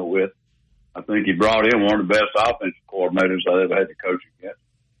encounter with. I think he brought in one of the best offensive coordinators I've ever had to coach against.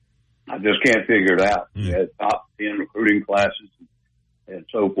 I just can't figure it out. He had top 10 recruiting classes and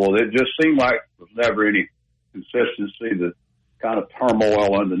so forth. It just seemed like there was never any consistency, the kind of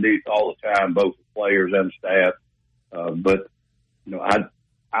turmoil underneath all the time, both the players and the staff. But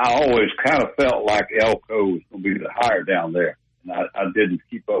I always kind of felt like Elko was going to be the hire down there. And I didn't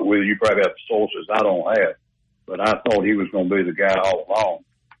keep up with it. You probably have sources I don't have. But I thought he was going to be the guy all along.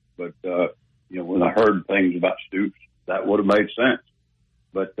 But, when I heard things about Stoops, that would have made sense.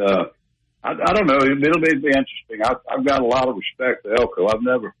 But I don't know. It'll be interesting. I've got a lot of respect for Elko. I've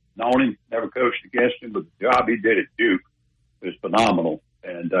never known him, never coached against him, but the job he did at Duke is phenomenal.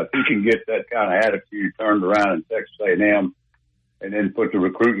 And if he can get that kind of attitude turned around in Texas A&M and then put the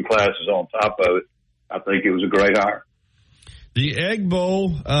recruiting classes on top of it, I think it was a great hire. The Egg Bowl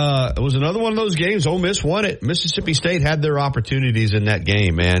was another one of those games. Ole Miss won it. Mississippi State had their opportunities in that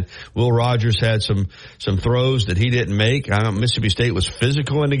game, man. Will Rogers had some throws that he didn't make. Mississippi State was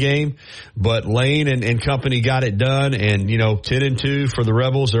physical in the game, but Lane and company got it done. And, 10-2 for the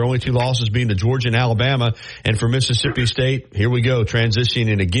Rebels. Their only two losses being to Georgia and Alabama. And for Mississippi State, here we go,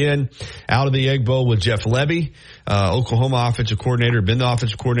 transitioning again out of the Egg Bowl with Jeff Lebby, Oklahoma offensive coordinator, been the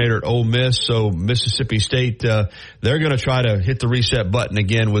offensive coordinator at Ole Miss. So Mississippi State, they're going to try to hit the reset button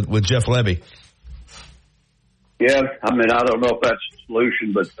again with Jeff Lebby. Yeah, I don't know if that's the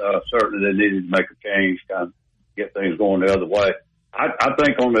solution, but certainly they needed to make a change, kind of get things going the other way. I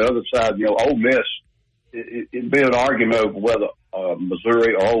think on the other side, Ole Miss, it'd be an argument over whether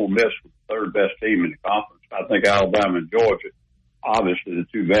Missouri or Ole Miss was the third best team in the conference. I think Alabama and Georgia, obviously the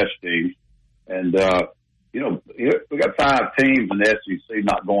two best teams. And, we got 5 teams in the SEC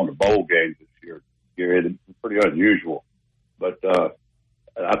not going to bowl games this year, Gary. It's pretty unusual. But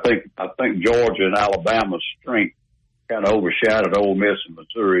I think Georgia and Alabama's strength kind of overshadowed Ole Miss and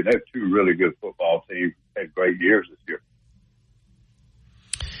Missouri. They're two really good football teams. Had great years this year.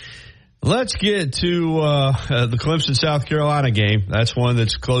 Let's get to the Clemson, South Carolina game. That's one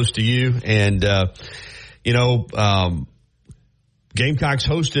that's close to you. And, Gamecocks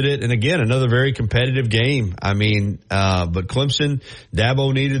hosted it, and again, another very competitive game. But Clemson,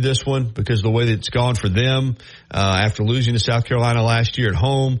 Dabo needed this one because of the way that it's gone for them. After losing to South Carolina last year at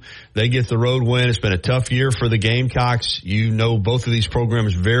home, they get the road win. It's been a tough year for the Gamecocks. Both of these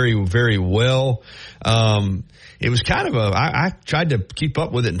programs very, very well. It was kind of I tried to keep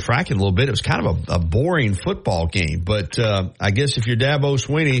up with it and track it a little bit. It was kind of a boring football game, but I guess if you're Dabo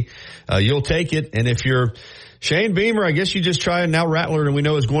Swinney, you'll take it, and if you're Shane Beamer, I guess you just try, and now Rattler, and we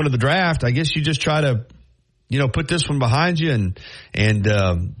know is going to the draft. I guess you just try to, put this one behind you and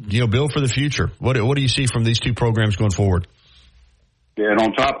build for the future. What do you see from these two programs going forward? Yeah, and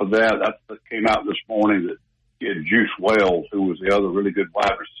on top of that came out this morning that Juice Wells, who was the other really good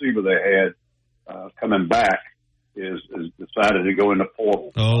wide receiver they had, coming back, is decided to go in the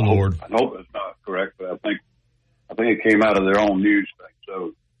portal. Oh, Lord. I hope it's not correct, but I think it came out of their own news thing.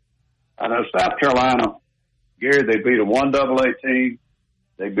 So I know South Carolina, Gary, they beat a 1AA team.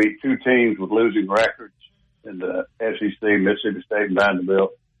 They beat 2 teams with losing records in the SEC, Mississippi State and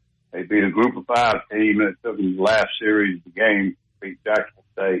Vanderbilt. They beat a group of 5 team that took them the last series of the game, beat Jacksonville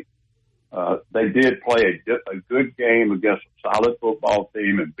State. They did play a good game against a solid football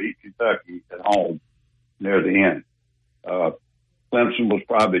team and beat Kentucky at home near the end. Clemson was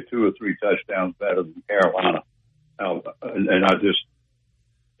probably 2 or 3 touchdowns better than Carolina. And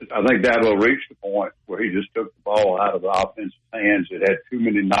I think Dabo reached the point where he just took the ball out of the offense's hands. It had too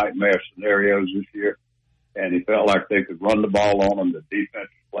many nightmare scenarios this year, and he felt like they could run the ball on them. The defense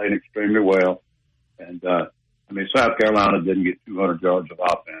was playing extremely well. And, South Carolina didn't get 200 yards of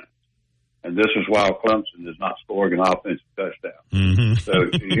offense. And this is why Clemson is not scoring an offensive touchdown. Mm-hmm. So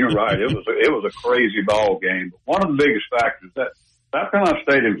you're right. It was a crazy ball game. But one of the biggest factors that South Carolina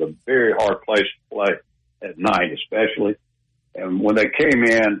Stadium is a very hard place to play at night, especially. And when they came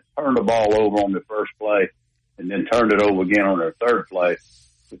in, turned the ball over on the first play, and then turned it over again on their third play,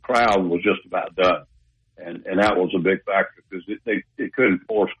 the crowd was just about done. And that was a big factor because they couldn't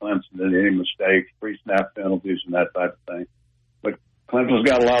force Clemson into any mistakes, pre-snap penalties, and that type of thing. But Clemson's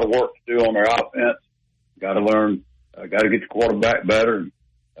got a lot of work to do on their offense. Got to learn, got to get the quarterback better, and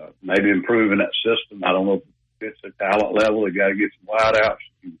maybe improve in that system. I don't know if it's a talent level. They got to get some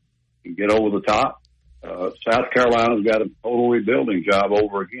wideouts and get over the top. South Carolina's got a total rebuilding job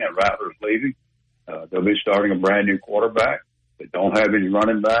over again. Rattler's leaving. They'll be starting a brand new quarterback. They don't have any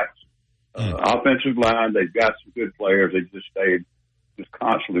running backs. Offensive line, they've got some good players. They just stayed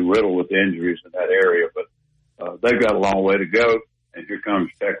constantly riddled with injuries in that area. But they've got a long way to go. And here comes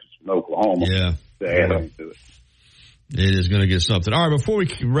Texas and Oklahoma to add on to it. It is going to get something. All right, before we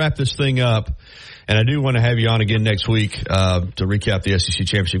wrap this thing up, and I do want to have you on again next week to recap the SEC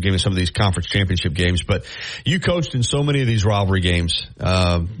championship game and some of these conference championship games. But you coached in so many of these rivalry games,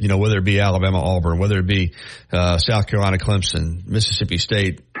 whether it be Alabama, Auburn, whether it be South Carolina, Clemson, Mississippi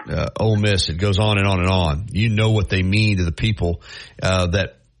State, Ole Miss. It goes on and on and on. You know what they mean to the people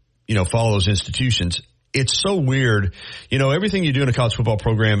that follow those institutions. It's so weird. Everything you do in a college football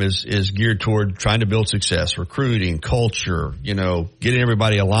program is geared toward trying to build success, recruiting, culture, getting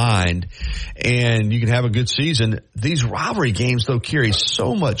everybody aligned, and you can have a good season. These rivalry games, though, carry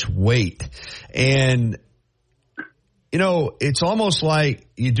so much weight. And, it's almost like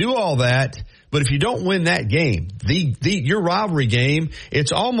you do all that, but if you don't win that game, your rivalry game,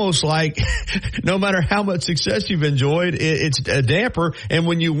 it's almost like no matter how much success you've enjoyed, it's a damper. And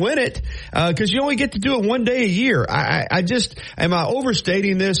when you win it, cause you only get to do it one day a year. Am I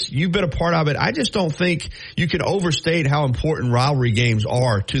overstating this? You've been a part of it. I just don't think you can overstate how important rivalry games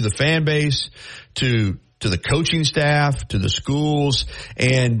are to the fan base, to the coaching staff, to the schools,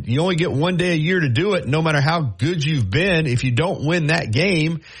 and you only get one day a year to do it. No matter how good you've been, if you don't win that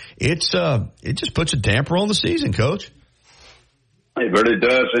game, it just puts a damper on the season, Coach. It really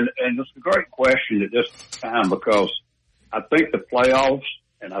does, and it's a great question at this time because I think the playoffs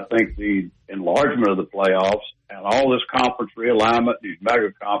and I think the enlargement of the playoffs and all this conference realignment, these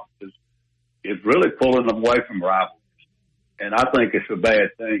mega conferences, is really pulling them away from rivalries, and I think it's a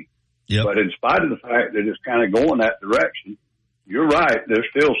bad thing. Yep. But in spite of the fact that it's kind of going that direction, you're right. There's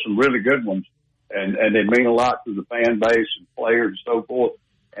still some really good ones, and they mean a lot to the fan base and players and so forth.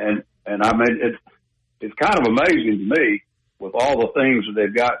 And I mean, it's kind of amazing to me with all the things that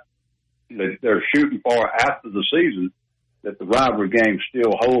they've got, they're shooting for after the season, that the rivalry games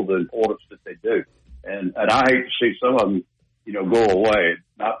still hold the importance that they do. And I hate to see some of them, go away.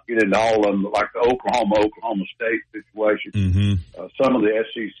 Not get into all of them, like the Oklahoma State situation. Mm-hmm. Some of the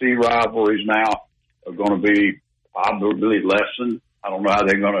SEC rivalries now are going to be probably lessened. I don't know how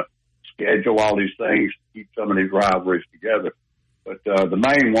they're going to schedule all these things to keep some of these rivalries together. But the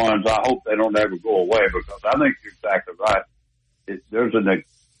main ones, I hope they don't ever go away because I think you're exactly right. There's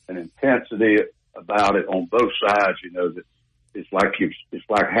an intensity about it on both sides. That it's like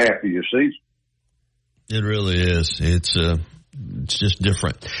half of your season. It really is. It's just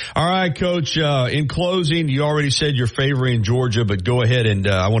different. All right, Coach, in closing, you already said you're favoring Georgia, but go ahead and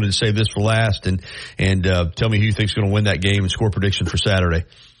I wanted to save this for last and tell me who you think is going to win that game and score prediction for Saturday.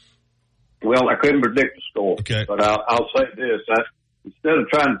 Well, I couldn't predict the score, but I'll say this. Instead of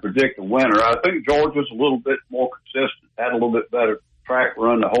trying to predict the winner, I think Georgia's a little bit more consistent, had a little bit better track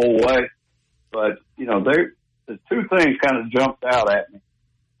run the whole way. But, the two things kind of jumped out at me.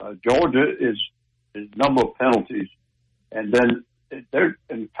 Georgia is number of penalties, and then they're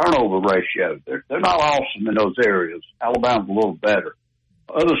in turnover ratio. They're not awesome in those areas. Alabama's a little better.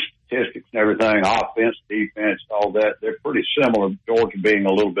 Other statistics and everything, offense, defense, all that, they're pretty similar, Georgia being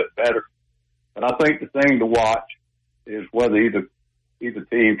a little bit better. But I think the thing to watch is whether either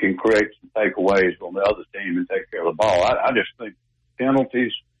team can create some takeaways on the other team and take care of the ball. I just think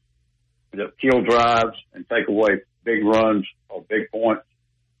penalties that kill drives and take away big runs or big points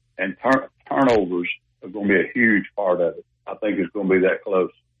and turnovers are going to be a huge part of it. I think it's going to be that close.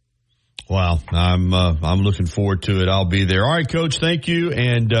 Wow. I'm looking forward to it. I'll be there. All right, Coach, thank you.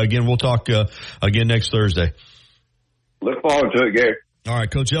 And again, we'll talk again next Thursday. Look forward to it, Gary. All right,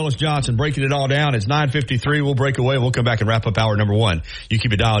 Coach Ellis Johnson breaking it all down. It's 9:53. We'll break away. We'll come back and wrap up hour number one. You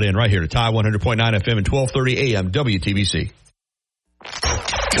keep it dialed in right here to Tide 100.9 FM and 1230 AM WTBC.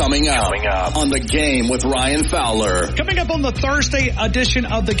 Coming up on The Game with Ryan Fowler. Coming up on the Thursday edition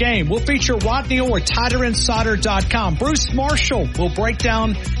of The Game, we'll feature Rodney Orr at TiderInsider.com. Bruce Marshall will break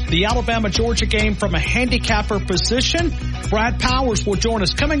down the Alabama-Georgia game from a handicapper position. Brad Powers will join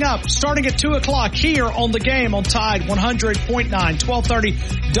us coming up starting at 2 o'clock here on The Game on Tide 100.9, 1230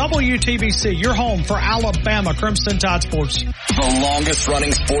 WTBC, your home for Alabama Crimson Tide Sports. The longest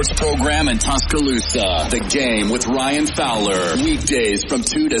running sports program in Tuscaloosa. The Game with Ryan Fowler. Weekdays from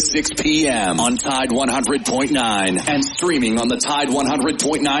 2 to 6 p.m. on Tide 100.9 and streaming on the Tide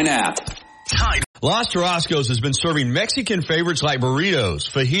 100.9 app. Tide. Los Tarascos has been serving Mexican favorites like burritos,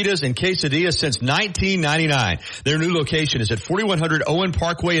 fajitas, and quesadillas since 1999. Their new location is at 4100 Owen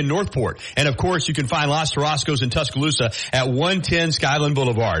Parkway in Northport. And of course, you can find Los Tarascos in Tuscaloosa at 110 Skyland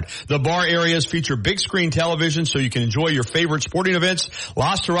Boulevard. The bar areas feature big screen television so you can enjoy your favorite sporting events.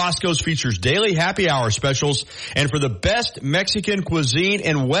 Los Tarascos features daily happy hour specials. And for the best Mexican cuisine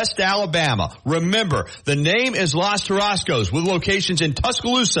in West Alabama, remember, the name is Los Tarascos with locations in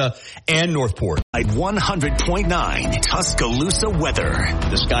Tuscaloosa and Northport. At 100.9 Tuscaloosa weather.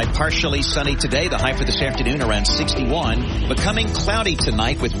 The sky partially sunny today. The high for this afternoon around 61. Becoming cloudy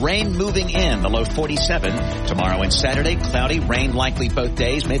tonight with rain moving in. The low 47. Tomorrow and Saturday, cloudy, rain likely both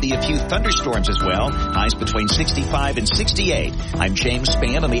days. Maybe a few thunderstorms as well. Highs between 65 and 68. I'm James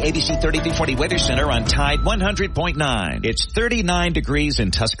Spann on the ABC 3340 Weather Center on Tide 100.9. It's 39 degrees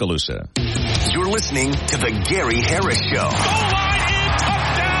in Tuscaloosa. You're listening to the Gary Harris Show.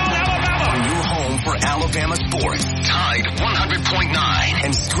 For Alabama sports, Tide 100.9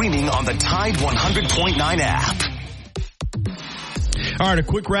 and streaming on the Tide 100.9 app. All right, a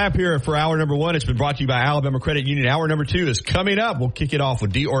quick wrap here for hour number 1. It's been brought to you by Alabama Credit Union. Hour number 2 is coming up. We'll kick it off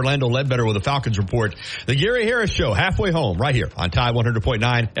with D. Orlando Ledbetter with the Falcons report. The Gary Harris Show, halfway home, right here on Tide 100.9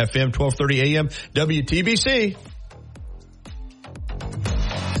 FM, 1230 AM, WTBC.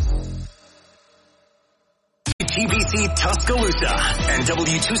 TBC Tuscaloosa and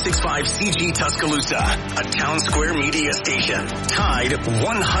W265CG Tuscaloosa, a Town Square media station. Tide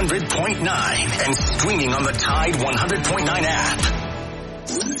 100.9 and streaming on the Tide 100.9 app.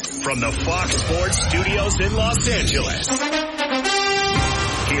 From the Fox Sports Studios in Los Angeles,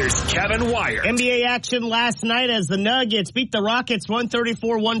 here's Kevin Wyatt. NBA action last night as the Nuggets beat the Rockets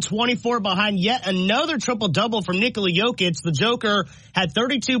 134-124 behind yet another triple-double from Nikola Jokic. The Joker had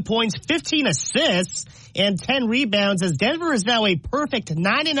 32 points, 15 assists, and 10 rebounds as Denver is now a perfect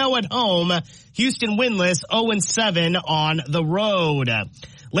 9-0 at home. Houston winless 0-7 on the road.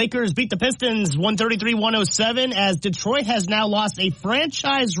 Lakers beat the Pistons 133-107 as Detroit has now lost a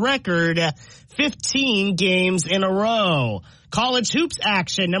franchise record 15 games in a row. College hoops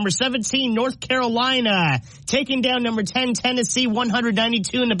action. Number 17, North Carolina, taking down number 10, Tennessee,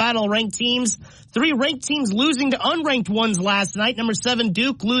 192 in the battle of ranked teams. 3 ranked teams losing to unranked ones last night. Number 7,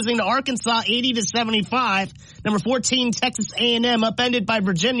 Duke, losing to Arkansas, 80-75. Number 14, Texas A&M, upended by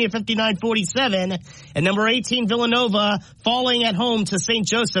Virginia, 59-47. And number 18, Villanova, falling at home to St.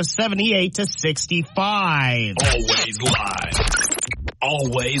 Joseph, 78-65. Always live.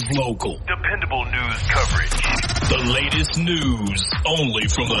 Always local. Dependable news coverage. The latest news, only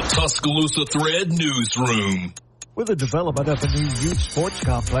from the Tuscaloosa Thread Newsroom. With the development of a new youth sports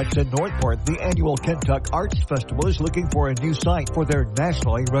complex in Northport, the annual Kentuck Arts Festival is looking for a new site for their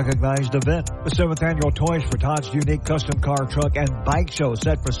nationally recognized event. The 7th annual Toys for Tots unique custom car, truck, and bike show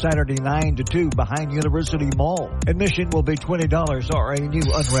set for Saturday 9 to 2 behind University Mall. Admission will be $20 or a new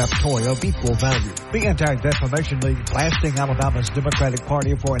unwrapped toy of equal value. The Anti-Defamation League blasting Alabama's Democratic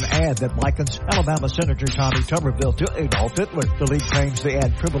Party for an ad that likens Alabama Senator Tommy Tuberville to Adolf Hitler. The league claims the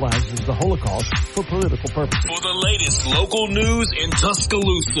ad trivializes the Holocaust for political purposes. For the latest local news in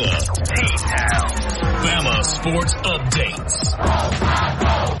Tuscaloosa, Bama Sports Updates,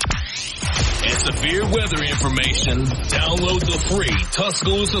 and severe weather information, download the free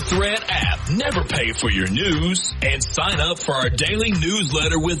Tuscaloosa Thread app. Never pay for your news and sign up for our daily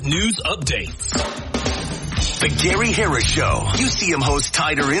newsletter with news updates. The Gary Harris Show. UCM host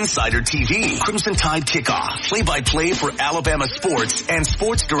Tider Insider TV. Crimson Tide Kickoff. Play-by-play for Alabama sports and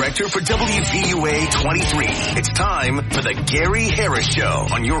sports director for WVUA 23. It's time for the Gary Harris Show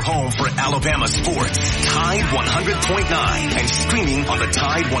on your home for Alabama sports. Tide 100.9 and streaming on the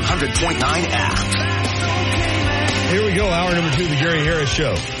Tide 100.9 app. Here we go. Hour number 2 of the Gary Harris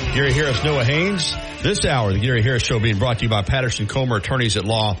Show. Gary Harris, Noah Haynes. This hour, the Gary Harris Show being brought to you by Patterson Comer, attorneys at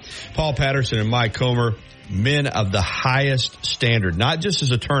law. Paul Patterson and Mike Comer, men of the highest standard, not just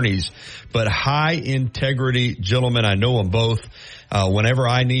as attorneys, but high integrity gentlemen. I know them both. Whenever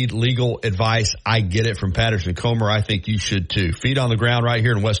I need legal advice, I get it from Patterson Comer. I think you should too. Feet on the ground right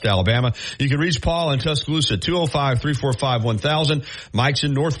here in West Alabama. You can reach Paul in Tuscaloosa at 205-345-1000. Mike's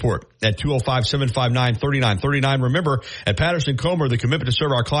in Northport at 205-759-3939. Remember, at Patterson Comer, the commitment to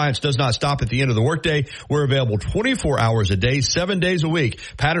serve our clients does not stop at the end of the workday. We're available 24 hours a day, 7 days a week.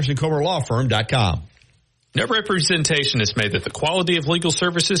 PattersonComerLawFirm.com. No representation is made that the quality of legal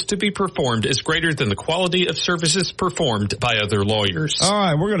services to be performed is greater than the quality of services performed by other lawyers. All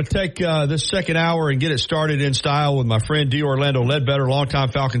right, we're going to take this second hour and get it started in style with my friend D. Orlando Ledbetter,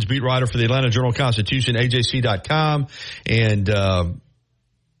 longtime Falcons beat writer for the Atlanta Journal-Constitution, AJC.com. And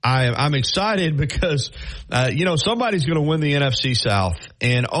I'm excited because, somebody's going to win the NFC South.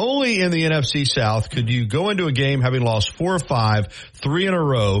 And only in the NFC South could you go into a game having lost 4 or 5, 3 in a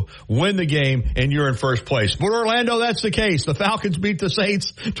row, win the game, and you're in first place. But Orlando, that's the case. The Falcons beat the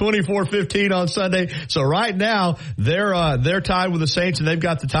Saints 24-15 on Sunday. So right now, they're tied with the Saints, and they've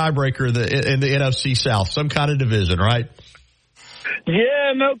got the tiebreaker in the NFC South. Some kind of division, right?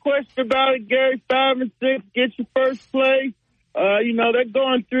 Yeah, no question about it, Gary. 5-6, get your first place. They're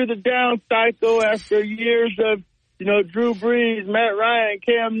going through the down cycle after years of, Drew Brees, Matt Ryan,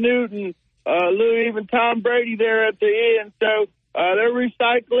 Cam Newton, even Tom Brady there at the end. So they're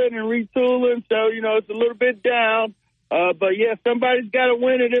recycling and retooling. So, it's a little bit down. But, yeah, somebody's got to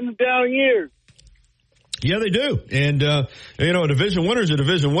win it in the down years. Yeah, they do. And, a division winner is a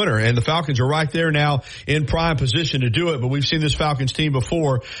division winner. And the Falcons are right there now in prime position to do it. But we've seen this Falcons team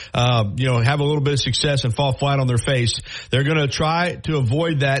before, have a little bit of success and fall flat on their face. They're going to try to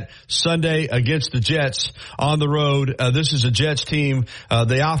avoid that Sunday against the Jets on the road. This is a Jets team.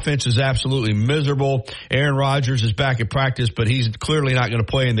 The offense is absolutely miserable. Aaron Rodgers is back at practice, but he's clearly not going to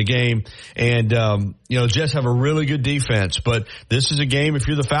play in the game. And, Jets have a really good defense. But this is a game if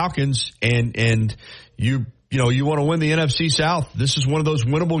you're the Falcons and you want to win the NFC South. This is one of those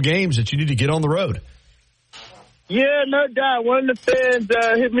winnable games that you need to get on the road. Yeah, no doubt. One of the fans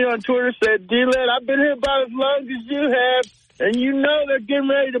hit me on Twitter, said, D-Led, I've been here about as long as you have, and they're getting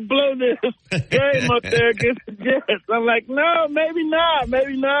ready to blow this game up there against the Jets. I'm like, no, maybe not.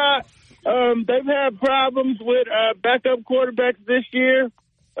 They've had problems with backup quarterbacks this year.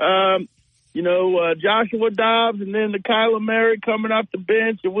 Joshua Dobbs and then the Kyler Murray coming off the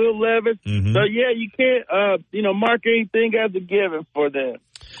bench and Will Levis. Mm-hmm. So, yeah, you can't, mark anything as a given for them.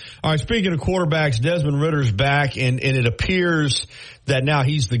 All right, speaking of quarterbacks, Desmond Ritter's back, and it appears that now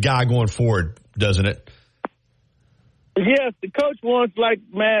he's the guy going forward, doesn't it? Yes, the coach wants like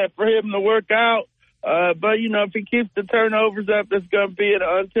mad for him to work out. But, if he keeps the turnovers up, it's going to be an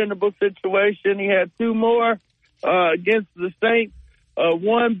untenable situation. He had 2 more against the Saints.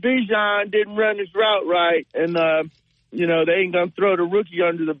 One, Bijan didn't run his route right, and, they ain't going to throw the rookie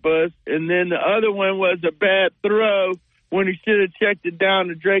under the bus. And then the other one was a bad throw when he should have checked it down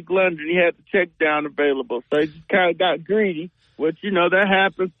to Drake London. He had the check down available. So he just kind of got greedy, which, that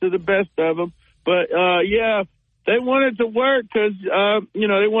happens to the best of them. But, they wanted to work because,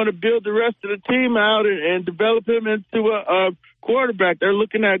 they want to build the rest of the team out and develop him into a quarterback. They're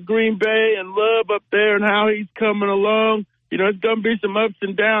looking at Green Bay and Love up there and how he's coming along. It's going to be some ups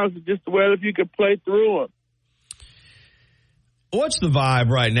and downs. It's just whether if you could play through them. What's the vibe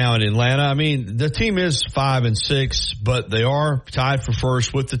right now in Atlanta? I mean, the team is 5-6, but they are tied for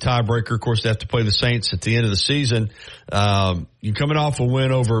first with the tiebreaker. Of course, they have to play the Saints at the end of the season. You're coming off a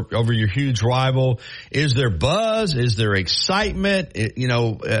win over your huge rival. Is there buzz? Is there excitement? I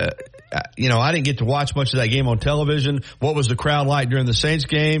didn't get to watch much of that game on television. What was the crowd like during the Saints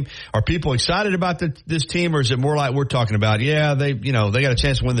game? Are people excited about this team, or is it more like we're talking about? Yeah, they got a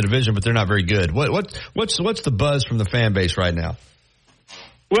chance to win the division, but they're not very good. What's the buzz from the fan base right now?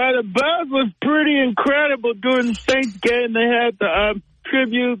 Well, the buzz was pretty incredible during the Saints game. They had the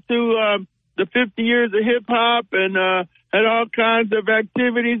tribute to the 50 years of hip hop and had all kinds of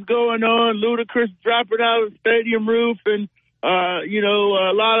activities going on. Ludacris dropping out of the stadium roof and a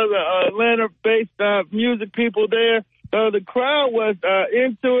lot of the Atlanta-based music people there. So the crowd was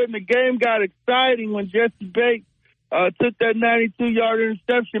into it, and the game got exciting when Jesse Bates took that 92-yard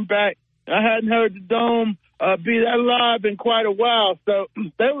interception back. I hadn't heard the Dome be that live in quite a while. So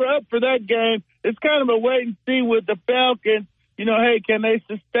they were up for that game. It's kind of a wait and see with the Falcons. Hey, can they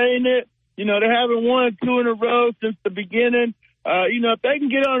sustain it? They haven't won 2 in a row since the beginning. If they can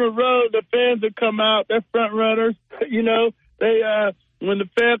get on the road, the fans will come out. They're front runners. When the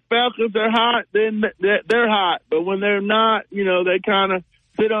Falcons are hot, then they're hot. But when they're not, they kind of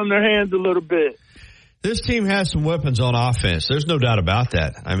sit on their hands a little bit. This team has some weapons on offense. There's no doubt about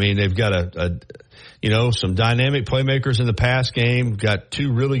that. I mean, they've got some dynamic playmakers in the pass game, got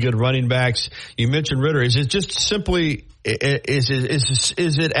 2 really good running backs. You mentioned Ritter. Is it just simply Is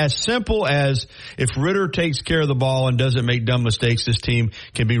it as simple as if Ritter takes care of the ball and doesn't make dumb mistakes, this team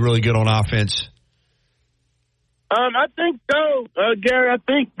can be really good on offense? I think so, Gary. I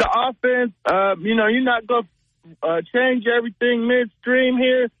think the offense, you're not going to change everything midstream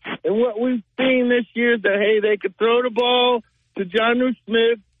here. And what we've seen this year is that, hey, they could throw the ball to Jonnu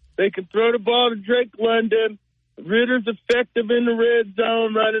Smith. They could throw the ball to Drake London. Ritter's effective in the red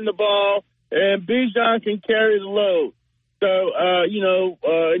zone running the ball, and Bijan can carry the load. So,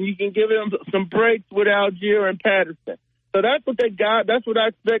 and you can give him some breaks with Algier and Patterson. So that's what they got. That's what I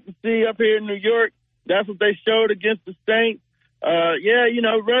expect to see up here in New York. That's what they showed against the Saints.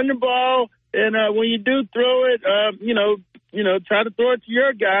 Run the ball, and when you do throw it, try to throw it to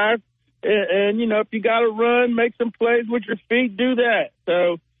your guys. And if you got to run, make some plays with your feet, do that.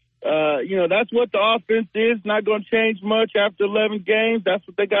 So, that's what the offense is. Not going to change much after 11 games. That's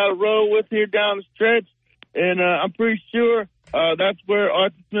what they got to roll with here down the stretch. And I'm pretty sure that's where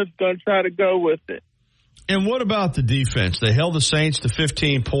Arthur Smith's going to try to go with it. And what about the defense? They held the Saints to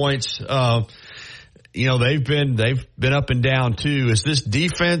 15 points. They've been up and down too. Is this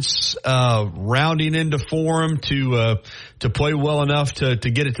defense rounding into form to play well enough to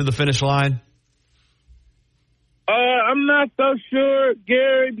get it to the finish line? I'm not so sure,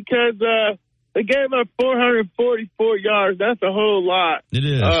 Gary, because they gave up 444 yards. That's a whole lot. It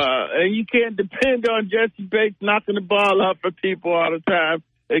is. And you can't depend on Jesse Bates knocking the ball out for people all the time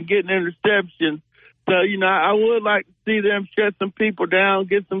and getting interceptions. So, I would like to see them shut some people down,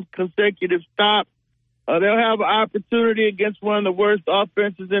 get some consecutive stops. They'll have an opportunity against one of the worst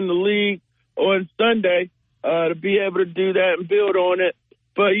offenses in the league on Sunday to be able to do that and build on it.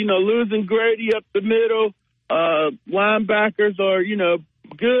 But, losing Grady up the middle, linebackers are,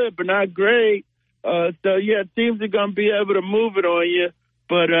 good but not great. Teams are going to be able to move it on you.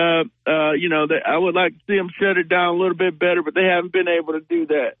 But, I would like to see them shut it down a little bit better, but they haven't been able to do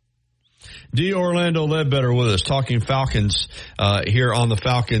that. D. Orlando Ledbetter with us, talking Falcons here on the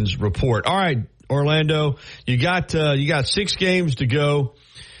Falcons Report. All right, Orlando, you got 6 games to go.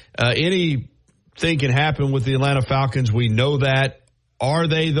 Anything can happen with the Atlanta Falcons. We know that. Are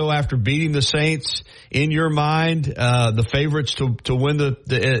they, though, after beating the Saints, in your mind, the favorites to win the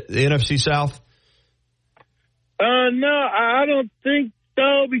NFC South? No, I don't think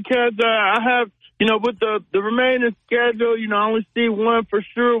so, because I have, with the remaining schedule, I only see one for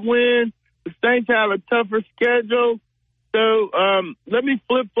sure win. The Saints have a tougher schedule. So let me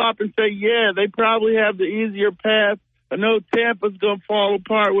flip-flop and say, they probably have the easier path. I know Tampa's going to fall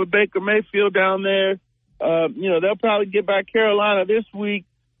apart with Baker Mayfield down there. They'll probably get back Carolina this week.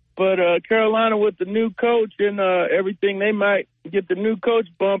 But Carolina with the new coach and everything, they might get the new coach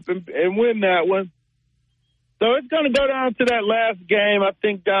bump and win that one. So it's going to go down to that last game, I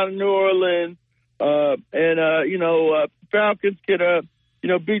think, down in New Orleans. Falcons could,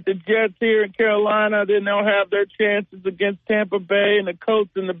 beat the Jets here in Carolina. Then they'll have their chances against Tampa Bay and the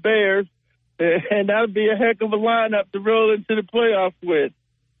Colts and the Bears. And that would be a heck of a lineup to roll into the playoffs with.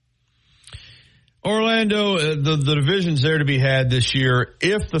 Orlando, the division's there to be had this year.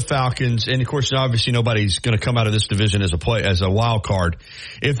 If the Falcons, and of course, obviously nobody's going to come out of this division as a wild card.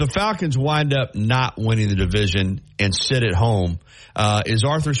 If the Falcons wind up not winning the division and sit at home, is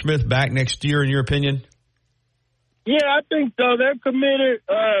Arthur Smith back next year, in your opinion? Yeah, I think so. They're committed.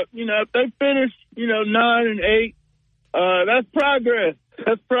 If they finish, 9-8, that's progress.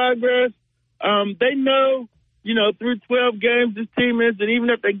 That's progress. They know, through 12 games this team is, and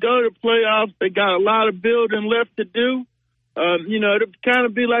even if they go to playoffs, they got a lot of building left to do. It'll kind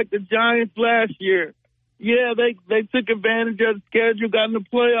of be like the Giants last year. Yeah, they took advantage of the schedule, got in the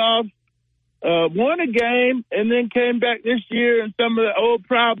playoffs, won a game, and then came back this year, and some of the old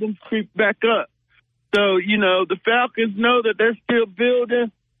problems creep back up. So, the Falcons know that they're still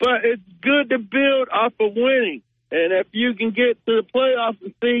building, but it's good to build off of winning. And if you can get to the playoffs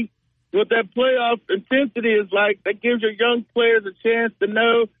and see what that playoff intensity is like, that gives your young players a chance to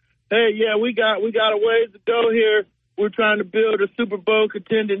know, hey, yeah, we got a ways to go here. We're trying to build a Super Bowl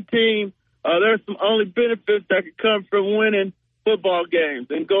contending team. There's some only benefits that could come from winning football games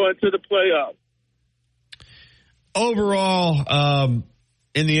and going to the playoffs. Overall,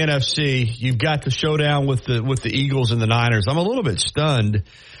 in the NFC, you've got the showdown with the Eagles and the Niners. I'm a little bit stunned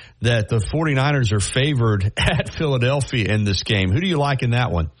that the 49ers are favored at Philadelphia in this game. Who do you like in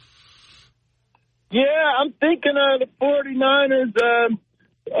that one? Yeah, I'm thinking of the 49ers, but,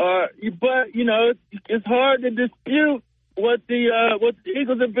 it's hard to dispute what the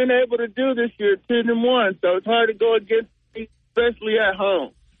Eagles have been able to do this year, 10-1. So it's hard to go against, especially at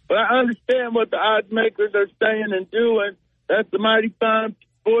home. But I understand what the odds makers are saying and doing. That's the mighty fine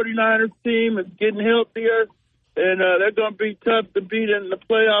 49ers team is getting healthier. and they're going to be tough to beat in the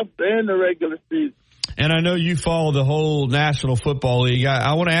playoffs and the regular season. And I know you follow the whole National Football League.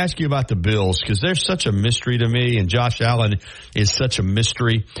 I want to ask you about the Bills because they're such a mystery to me, and Josh Allen is such a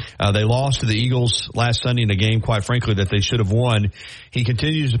mystery. They lost to the Eagles last Sunday in a game, quite frankly, that they should have won. He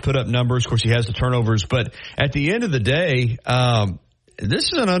continues to put up numbers. Of course, he has the turnovers. But at the end of the day,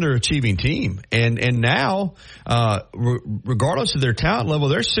 this is an underachieving team. And now, regardless of their talent level,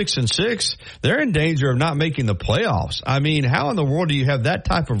 they're 6-6. They're in danger of not making the playoffs. I mean, how in the world do you have that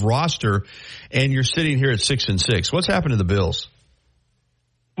type of roster and you're sitting here at 6-6? What's happened to the Bills?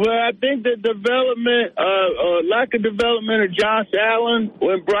 Well, I think the development, lack of development of Josh Allen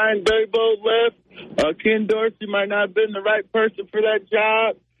when Brian Daboll left, Ken Dorsey might not have been the right person for that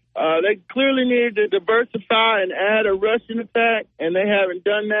job. They clearly needed to diversify and add a rushing attack, and they haven't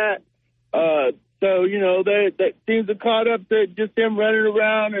done that. So, you know, that teams are caught up to just him running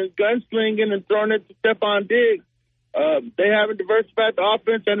around and gunslinging and throwing it to Stephon Diggs. They haven't diversified the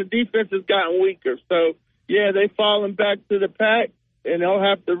offense, and the defense has gotten weaker. So, yeah, they've fallen back to the pack, and they'll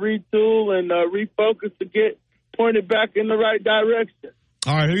have to retool and refocus to get pointed back in the right direction.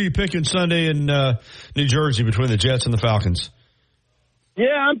 All right, who are you picking Sunday in New Jersey between the Jets and the Falcons?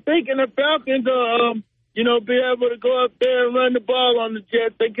 Yeah, I'm thinking the Falcons will, be able to go up there and run the ball on the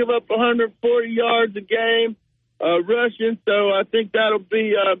Jets. They give up 140 yards a game rushing, so I think that'll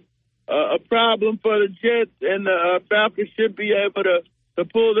be a problem for the Jets, and the Falcons should be able to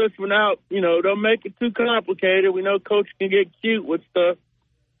pull this one out. You know, don't make it too complicated. We know Coach can get cute with stuff,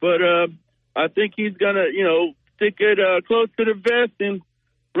 but I think he's going to, stick it close to the vest and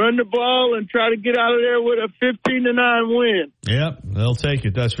run the ball and try to get out of there with a 15-9 win. Yep, they'll take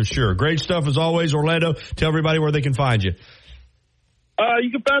it, that's for sure. Great stuff as always, Orlando. Tell everybody where they can find you. You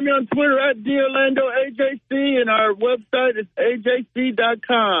can find me on Twitter at DOrlandoAJC, and our website is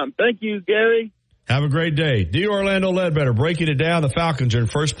AJC.com. Thank you, Gary. Have a great day. Orlando Ledbetter breaking it down. The Falcons are in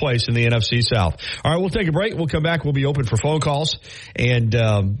first place in the NFC South. All right, we'll take a break. We'll come back. We'll be open for phone calls. And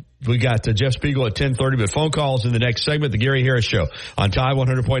we got Jeff Spiegel at 10:30, but phone calls in the next segment, The Gary Harris Show on Tide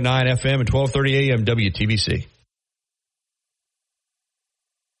 100.9 FM and 12:30 a.m. WTBC.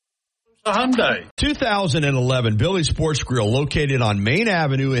 Hyundai. 2011, Billy's Sports Grill, located on Main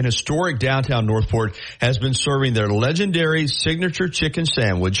Avenue in historic downtown Northport, has been serving their legendary signature chicken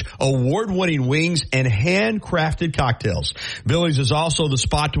sandwich, award-winning wings, and handcrafted cocktails. Billy's is also the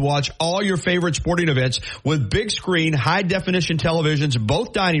spot to watch all your favorite sporting events with big screen, high-definition televisions in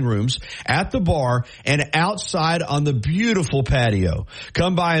both dining rooms, at the bar, and outside on the beautiful patio.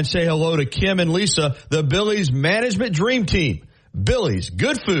 Come by and say hello to Kim and Lisa, the Billy's Management Dream Team. Billy's,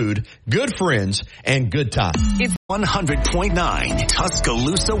 good food, good friends, and good time. It's 100.9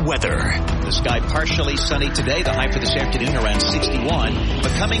 Tuscaloosa weather. The sky partially sunny today. The high for this afternoon around 61.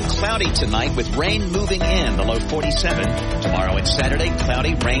 Becoming cloudy tonight with rain moving in. The low 47. Tomorrow and Saturday,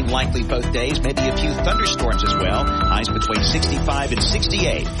 cloudy, rain likely both days. Maybe a few thunderstorms as well. Highs between 65 and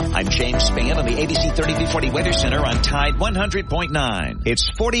 68. I'm James Spann on the ABC 3240 Weather Center on Tide 100.9. It's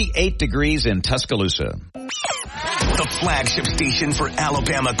 48 degrees in Tuscaloosa. The flagship station for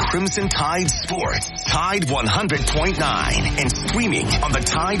Alabama Crimson Tide sports. Tide 100.9 and streaming on the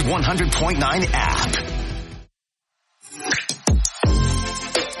Tide 100.9 app.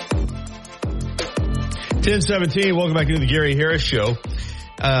 (10:17). Welcome back to the Gary Harris Show.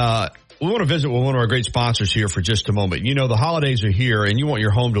 We want to visit with one of our great sponsors here for just a moment. You know, the holidays are here, and you want your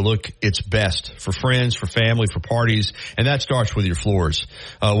home to look its best for friends, for family, for parties, and that starts with your floors.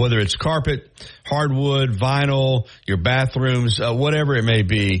 Whether it's carpet, hardwood, vinyl, your bathrooms, whatever it may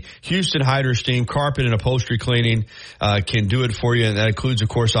be, Houston Hydro-Steam Carpet and Upholstery Cleaning can do it for you, and that includes, of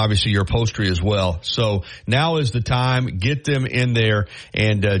course, obviously your upholstery as well. So now is the time. Get them in there,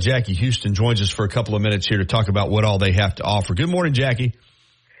 and Jackie Houston joins us for a couple of minutes here to talk about what all they have to offer. Good morning, Jackie.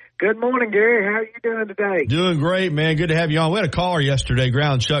 Good morning, Gary. How are you doing today? Doing great, man. Good to have you on. We had a caller yesterday.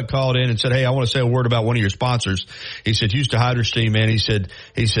 Ground Chuck called in and said, "Hey, I want to say a word about one of your sponsors." He said, "Houston Hydro-Steam, man." He said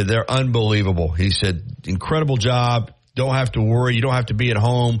they're unbelievable. He said, "Incredible job. Don't have to worry. You don't have to be at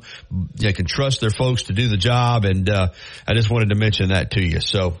home. You can trust their folks to do the job." And I just wanted to mention that to you.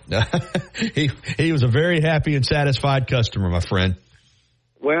 So he was a very happy and satisfied customer, my friend.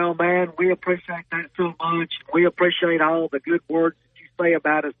 Well, man, we appreciate that so much. We appreciate all the good words say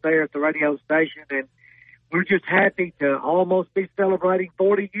about us there at the radio station, and we're just happy to almost be celebrating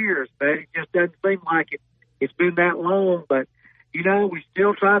 40 years, but it just doesn't seem like it's been that long. But you know, we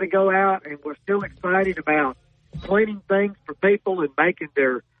still try to go out, and we're still excited about cleaning things for people and making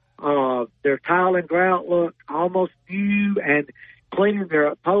their tile and grout look almost new, and cleaning their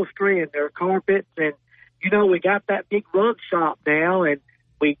upholstery and their carpets. And you know, we got that big rug shop now, and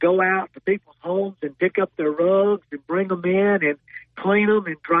We go out to people's homes and pick up their rugs and bring them in and clean them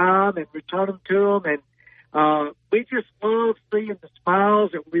and dry them and return them to them. And we just love seeing the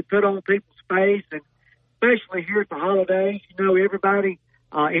smiles that we put on people's face, and especially here at the holidays. You know, everybody,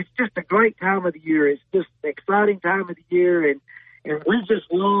 it's just a great time of the year. It's just an exciting time of the year, and we just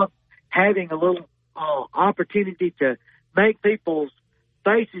love having a little opportunity to make people's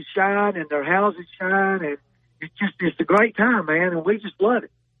faces shine and their houses shine, and it's a great time, man, and we just love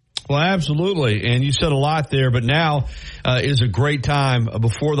it. Well, absolutely. And you said a lot there, but now is a great time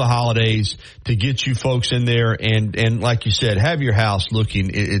before the holidays to get you folks in there and like you said, have your house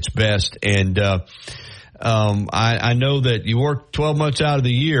looking its best. And I know that you work 12 months out of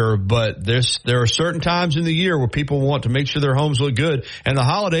the year, but there are certain times in the year where people want to make sure their homes look good, and the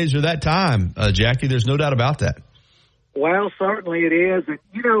holidays are that time, Jackie. There's no doubt about that. Well, certainly it is. And,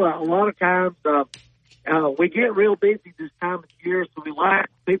 you know, a lot of times we get real busy this time of year, so we like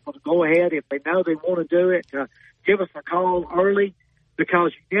people to go ahead, if they know they want to do it, give us a call early,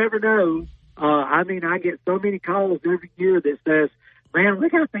 because you never know. I get so many calls every year that says, man, we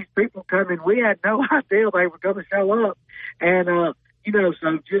got these people coming. We had no idea they were going to show up. And,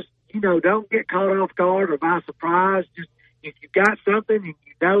 so just, don't get caught off guard or by surprise. Just if you got something and you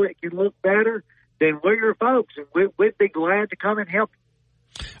know it can look better, then we're your folks, and we'd be glad to come and help you.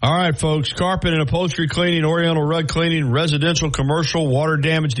 All right, folks. Carpet and upholstery cleaning, Oriental rug cleaning, residential, commercial, water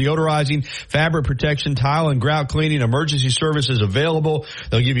damage, deodorizing, fabric protection, tile and grout cleaning, emergency services available.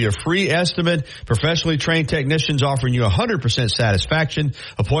 They'll give you a free estimate. Professionally trained technicians offering you 100% satisfaction.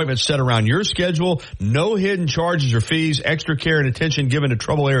 Appointments set around your schedule. No hidden charges or fees. Extra care and attention given to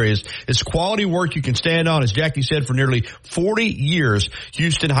trouble areas. It's quality work you can stand on, as Jackie said, for nearly 40 years.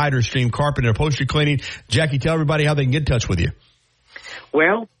 Houston Hydrostream Carpet and upholstery cleaning. Jackie, tell everybody how they can get in touch with you.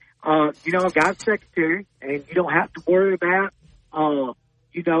 Well, I've got a secretary, and you don't have to worry about,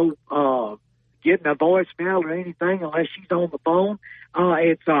 getting a voicemail or anything unless she's on the phone.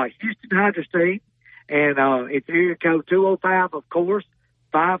 It's Houston Hydrostream, and it's area code 205, of course,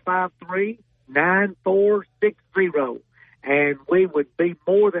 553-9460. And we would be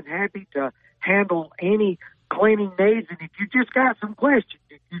more than happy to handle any cleaning needs. And if you just got some questions,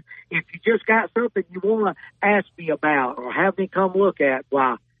 if you just got something you want to ask me about or have me come look at,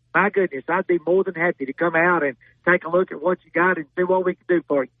 why, my goodness, I'd be more than happy to come out and take a look at what you got and see what we can do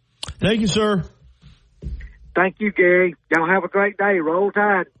for you. Thank you, sir. Thank you, Gary. Y'all have a great day. Roll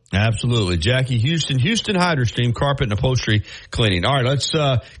Tide. Absolutely. Jackie Houston Hydrostream Carpet and Upholstery Cleaning. All right, let's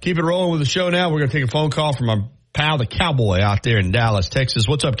keep it rolling with the show now. We're going to take a phone call from our pal, the Cowboy, out there in Dallas, Texas.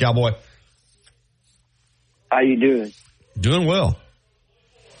 What's up, Cowboy? How you doing? Doing well.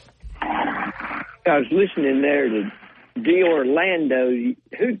 I was listening there to D'Orlando.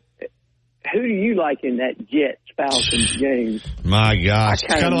 Who do you like in that Jets-Falcons game? My gosh.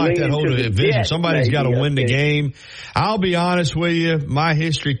 It's kind of like that whole division. Somebody's got to win the game. I'll be honest with you. My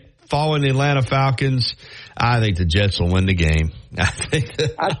history following the Atlanta Falcons, I think the Jets will win the game. I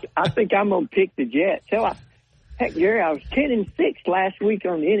think I'm going to pick the Jets. Heck, Gary, I was 10-6 last week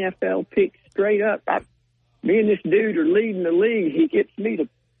on the NFL picks straight up. Me and this dude are leading the league. He gets me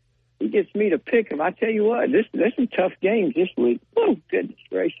to pick them. I tell you what, there's some tough games this week. Oh, goodness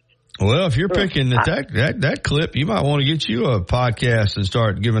gracious. Well, if you're picking that clip, you might want to get you a podcast and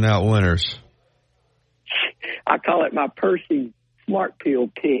start giving out winners. I call it my Percy Smart Pill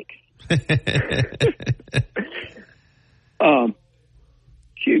picks.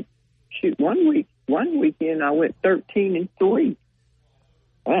 Shoot. One weekend I went 13-3.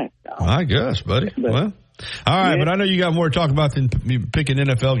 I guess, buddy. Well. All right, but I know you got more to talk about than picking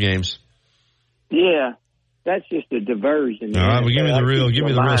NFL games. Yeah, that's just a diversion. All right, well, give me the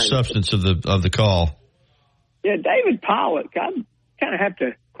real substance of the call. Yeah, David Pollock. I kind of have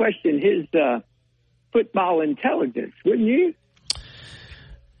to question his football intelligence, wouldn't you?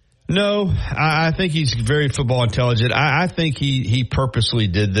 No, I think he's very football intelligent. I think he purposely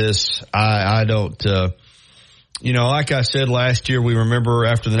did this. I don't. Like I said last year, we remember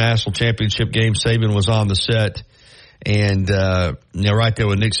after the national championship game, Saban was on the set, and right there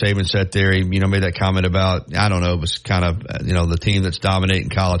when Nick Saban sat there, he made that comment about, I don't know, it was kind of the team that's dominating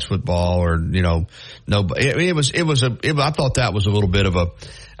college football, or no. I thought that was a little bit of a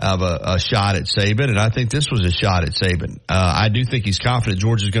shot at Saban, and I think this was a shot at Saban. I do think he's confident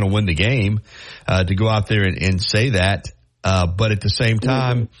Georgia's going to win the game, to go out there and say that, but at the same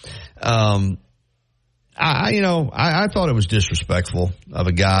time. I thought it was disrespectful of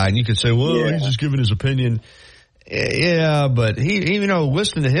a guy, and you could say, well, he's just giving his opinion. Yeah, but he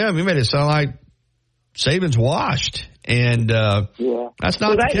listening to him, he made it sound like Saban's washed. And that's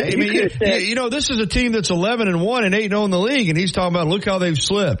not the case. I mean, you know, this is a team that's 11-1 and 8-0 in the league, and he's talking about look how they've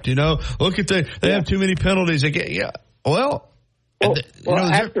slipped. You know, look at they have too many penalties. After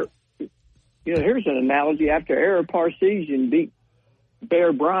here's an analogy. After Era Parseghian beat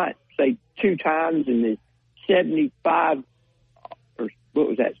Bear Bryant, say 2 times in the 75 or what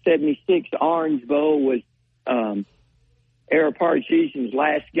was that 76 Orange Bowl was Era Parseghian's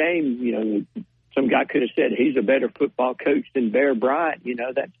last game. You know, some guy could have said he's a better football coach than Bear Bryant. You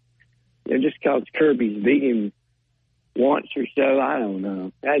know, that's just because Kirby's beat him once or so. I don't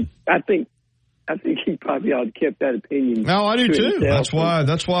know. I think he probably ought to kept that opinion. No, I do too. That's why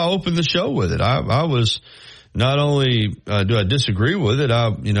I opened the show with it. I was not only do I disagree with it, I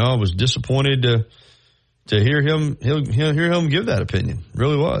was disappointed to hear him give that opinion.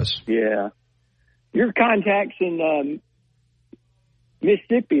 Really was. Yeah. Your contacts in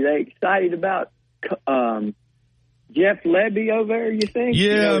Mississippi, they excited about Jeff Lebby over there, you think?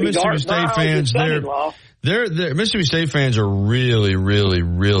 Yeah, Mississippi State fans, they're Mississippi State fans are really, really,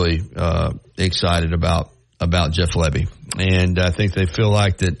 really excited about Jeff Lebby. And I think they feel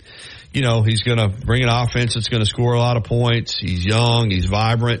like that, you know, he's going to bring an offense that's going to score a lot of points. He's young. He's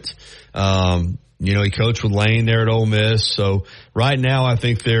vibrant. You know, he coached with Lane there at Ole Miss. So right now I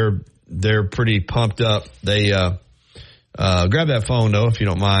think they're pretty pumped up. They grab that phone, though, if you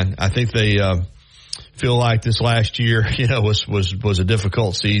don't mind. I think they feel like this last year, you know, was a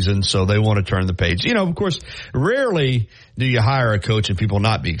difficult season, so they want to turn the page. You know, of course, rarely do you hire a coach and people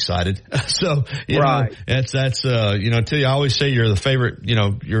not be excited. So, you know, that's until you always say you're the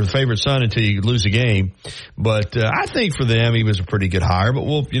favorite son until you lose a game. But I think for them, he was a pretty good hire. But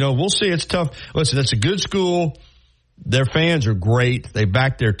we'll see. It's tough. Listen, that's a good school. Their fans are great. They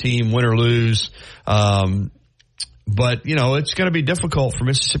back their team, win or lose. But, you know, it's going to be difficult for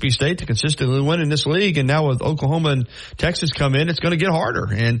Mississippi State to consistently win in this league. And now with Oklahoma and Texas come in, it's going to get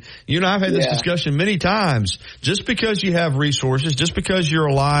harder. And, you know, I've had this discussion many times. Just because you have resources, just because you're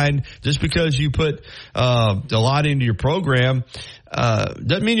aligned, just because you put a lot into your program,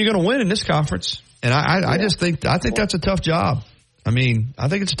 doesn't mean you're going to win in this conference. And I think that's a tough job. I mean, I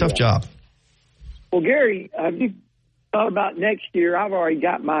think it's a tough job. Well, Gary, have you thought about next year? I've already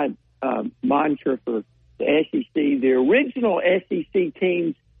got my mantra for the SEC, the original SEC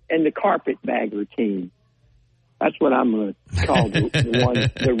teams and the carpetbagger team. That's what I'm going to call the one.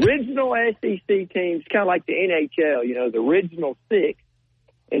 The original SEC teams, kind of like the NHL, you know, the original 6.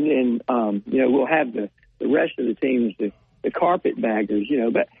 And then, we'll have the rest of the teams, the carpetbaggers, you know.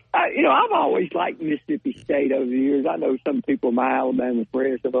 But, I've always liked Mississippi State over the years. I know some people, my Alabama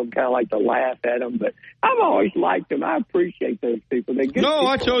friends, some of them kind of like to laugh at them, but I've always liked them. I appreciate those people. They're good people.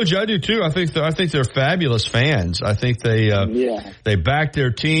 I told you I do too. I think they're fabulous fans. I think they back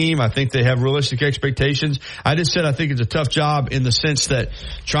their team. I think they have realistic expectations. I just said I think it's a tough job in the sense that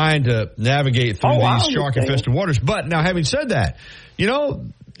trying to navigate through these shark-infested waters. But now, having said that, you know,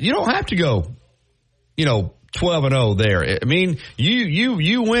 you don't have to go, 12-0 there. I mean,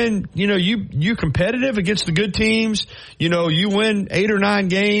 you win, you competitive against the good teams. You know, you win 8 or 9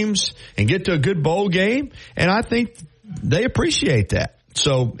 games and get to a good bowl game. And I think they appreciate that.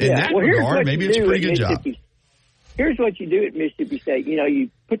 So in that regard, maybe it's a pretty good job. Here's what you do at Mississippi State. You know, you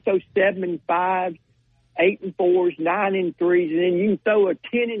put those 7-5s, 8-4s, 9-3s, and then you can throw a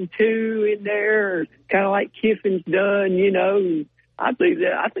 10-2 in there, kind of like Kiffin's done, you know. I think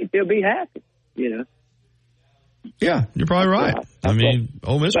they'll be happy, you know. Yeah, you're probably right. I mean,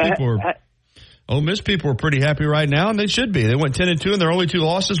 Ole Miss people are pretty happy right now, and they should be. They went 10-2, and their only 2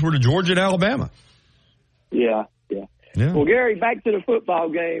 losses were to Georgia and Alabama. Yeah. Well, Gary, back to the football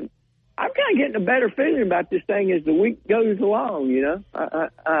game. I'm kind of getting a better feeling about this thing as the week goes along. You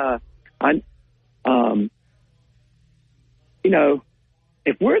know,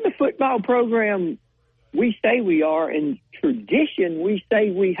 if we're the football program we say we are, and tradition we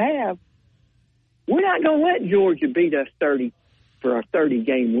say we have, we're not going to let Georgia beat us 30 for a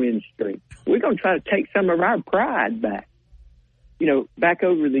 30-game win streak. We're going to try to take some of our pride back. You know, back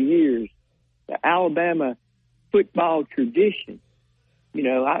over the years, the Alabama football tradition. You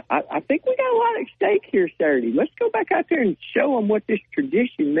know, I think we got a lot at stake here Saturday. Let's go back out there and show them what this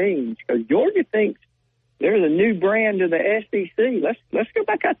tradition means, because Georgia thinks they're the new brand of the SEC. Let's go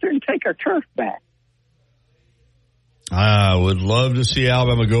back out there and take our turf back. I would love to see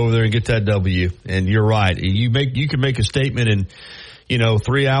Alabama go over there and get that W. And you're right. You can make a statement in,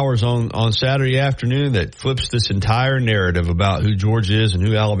 3 hours on Saturday afternoon that flips this entire narrative about who Georgia is and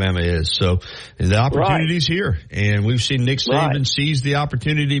who Alabama is. So the opportunity's here. And we've seen Nick Saban seize the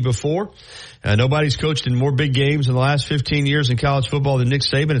opportunity before. Nobody's coached in more big games in the last 15 years in college football than Nick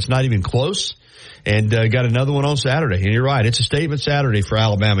Saban. It's not even close. and got another one on Saturday. And you're right, it's a statement Saturday for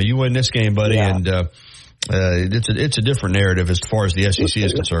Alabama. You win this game, buddy, and it's a different narrative as far as the SEC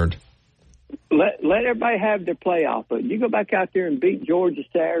is concerned. Let everybody have their playoff, but you go back out there and beat Georgia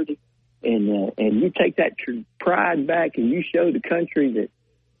Saturday, and you take that pride back, and you show the country that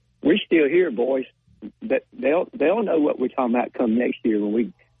we're still here, boys. That they'll know what we're talking about come next year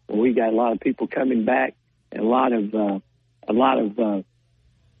when we got a lot of people coming back and a lot of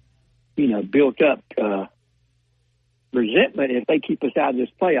built up resentment if they keep us out of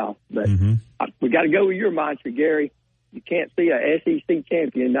this playoff. But we got to go with your mantra, Gary. You can't see a SEC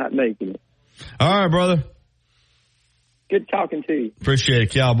champion not making it. All right, brother. Good talking to you. Appreciate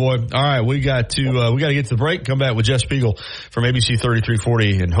it, Cowboy. All right, we got to get to the break. Come back with Jeff Spiegel from ABC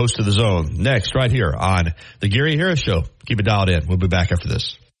 3340 and host of The Zone next, right here on the Gary Harris Show. Keep it dialed in. We'll be back after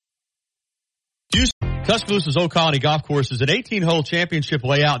this. Tuscaloosa's Old Colony Golf Course is an 18-hole championship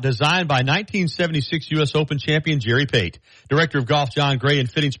layout designed by 1976 U.S. Open champion Jerry Pate. Director of Golf John Gray and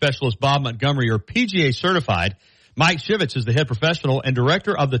fitting specialist Bob Montgomery are PGA certified. Mike Shivitz is the head professional and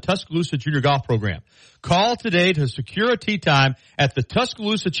director of the Tuscaloosa Junior Golf Program. Call today to secure a tee time at the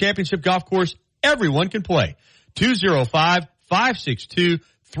Tuscaloosa Championship Golf Course. Everyone can play.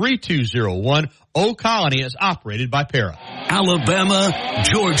 205-562-3201. Old Colony is operated by Para. Alabama,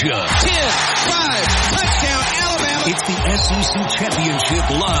 Georgia. 10-5, touchdown, Alabama. It's the SEC Championship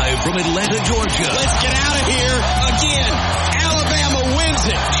live from Atlanta, Georgia. Let's get out of here again. Alabama wins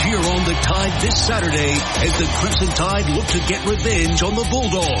it. Cheer on the Tide this Saturday as the Crimson Tide look to get revenge on the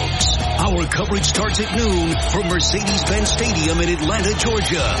Bulldogs. Our coverage starts at noon from Mercedes-Benz Stadium in Atlanta,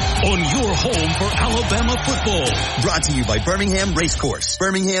 Georgia. On your home for Alabama football. Brought to you by Birmingham Racecourse.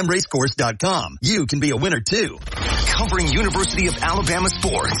 BirminghamRacecourse.com. You can be a winner too. Covering University of Alabama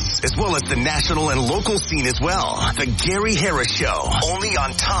sports, as well as the national and local scene as well. The Gary Harris Show, only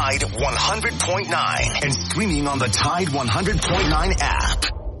on Tide 100.9 and streaming on the Tide 100.9 app.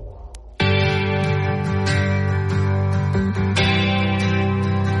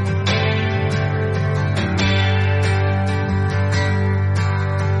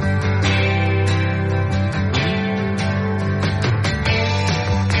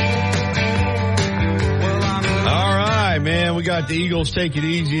 We got the Eagles Take It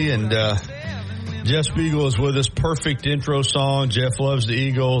Easy, and Jeff Spiegel is with us. Perfect intro song. Jeff loves the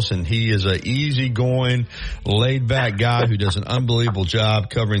Eagles, and he is an easygoing, laid-back guy who does an unbelievable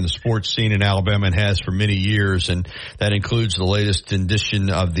job covering the sports scene in Alabama and has for many years, and that includes the latest edition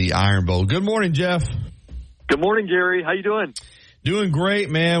of the Iron Bowl. Good morning, Jeff. Good morning, Gary. How you doing? Doing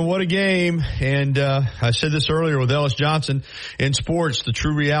great, man. What a game. And I said this earlier with Ellis Johnson, in sports, the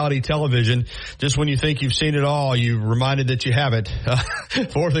true reality television, just when you think you've seen it all, you're reminded that you haven't.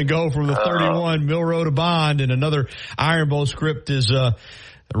 4th and goal from the 31, Milroe to Bond, and another Iron Bowl script is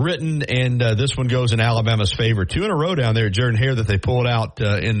written, and this one goes in Alabama's favor. 2 in a row down there at Jordan-Hare that they pulled out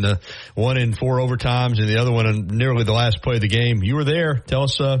in the one in 4 overtimes and the other one in nearly the last play of the game. You were there. Tell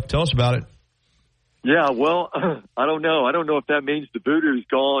us about it. Yeah, well, I don't know. I don't know if that means the voodoo's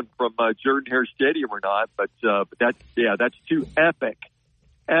gone from Jordan-Hare Stadium or not, but that's 2 epic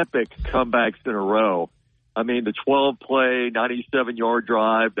comebacks in a row. I mean, the 12-play, 97-yard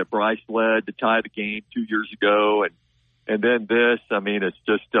drive that Bryce led to tie the game 2 years ago, and then this. I mean, it's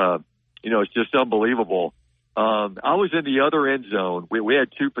just it's just unbelievable. I was in the other end zone. We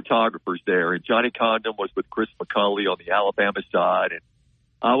had 2 photographers there, and Johnny Condon was with Chris McCulley on the Alabama side, and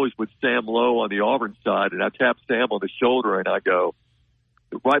I was with Sam Lowe on the Auburn side, and I tapped Sam on the shoulder, and I go,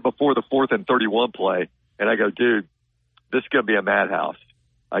 right before the 4th and 31 play, and I go, dude, this is going to be a madhouse.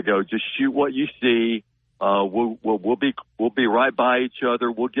 I go, just shoot what you see. We'll be right by each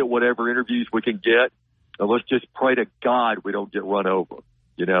other. We'll get whatever interviews we can get, and let's just pray to God we don't get run over,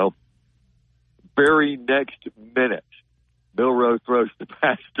 you know. Very next minute, Milroe throws the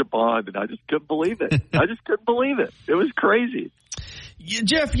pass to Bond, and I just couldn't believe it. It was crazy.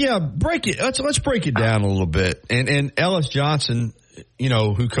 Jeff, break it. Let's break it down a little bit. And Ellis Johnson,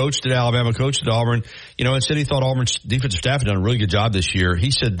 who coached at Alabama, coached at Auburn, and said he thought Auburn's defensive staff had done a really good job this year.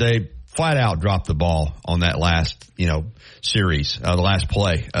 He said they flat out dropped the ball on that last, series, the last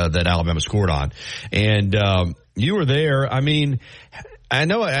play that Alabama scored on. And you were there. I mean, I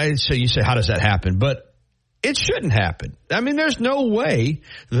know you say, how does that happen? But it shouldn't happen. I mean, there's no way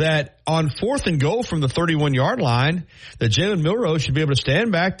that on 4th and goal from the 31-yard line that Jalen Milroe should be able to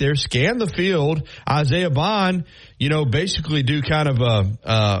stand back there, scan the field, Isaiah Bond, basically do kind of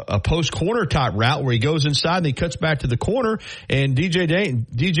a post-corner type route where he goes inside and he cuts back to the corner, and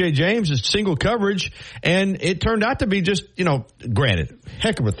DJ James is single coverage, and it turned out to be just, granted,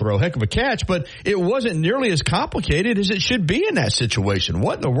 heck of a throw, heck of a catch, but it wasn't nearly as complicated as it should be in that situation.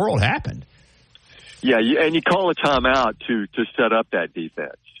 What in the world happened? Yeah, and you call a timeout to set up that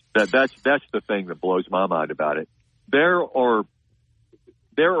defense. That's the thing that blows my mind about it. There are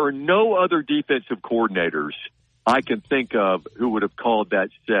no other defensive coordinators I can think of who would have called that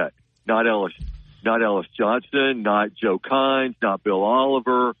set. Not Ellis Johnson, not Joe Kynes, not Bill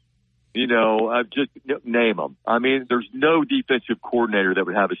Oliver. Just name them. I mean, there's no defensive coordinator that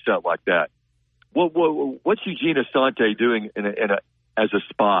would have a set like that. What's Eugene Asante doing as a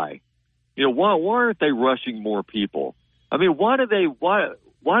spy? Why aren't they rushing more people? I mean, why do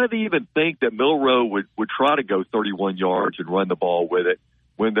they even think that Milroe would try to go 31 yards and run the ball with it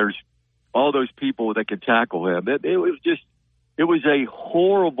when there's all those people that can tackle him? It was a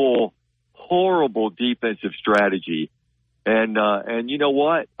horrible defensive strategy. And you know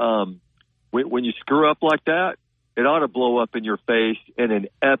what? When you screw up like that, it ought to blow up in your face in an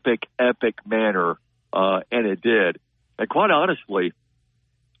epic manner. And it did. And quite honestly,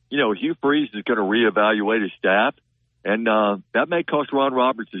 Hugh Freeze is going to reevaluate his staff, and that may cost Ron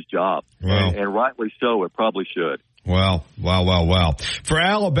Roberts his job. Wow. And rightly so. It probably should. Wow. For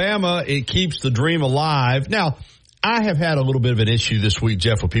Alabama, it keeps the dream alive. Now, I have had a little bit of an issue this week,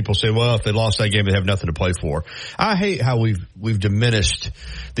 Jeff, where people say, well, if they lost that game, they have nothing to play for. I hate how we've diminished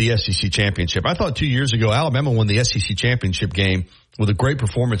the SEC championship. I thought 2 years ago, Alabama won the SEC championship game with a great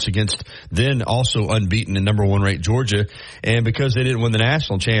performance against then also unbeaten and number one ranked Georgia. And because they didn't win the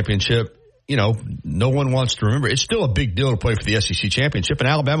national championship, no one wants to remember. It's still a big deal to play for the SEC championship, and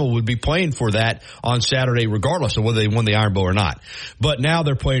Alabama would be playing for that on Saturday regardless of whether they won the Iron Bowl or not. But now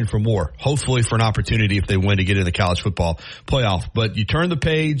they're playing for more, hopefully for an opportunity if they win to get in the college football playoff. But you turn the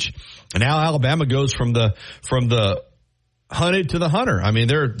page, and now Alabama goes from the hunted to the hunter. I mean,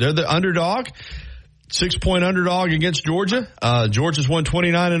 they're the underdog. 6-point underdog against Georgia. Georgia's won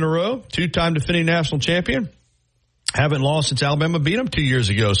 29 in a row, two-time defending national champion. Haven't lost since Alabama beat them 2 years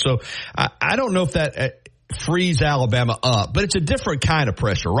ago. So I don't know if that frees Alabama up, but it's a different kind of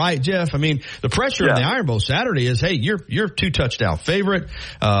pressure, right, Jeff? I mean, the pressure in the Iron Bowl Saturday is, hey, you're 2-touchdown favorite.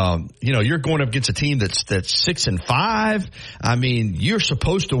 You're going up against a team that's 6-5. I mean, you're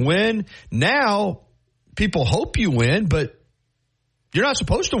supposed to win. Now people hope you win, but you're not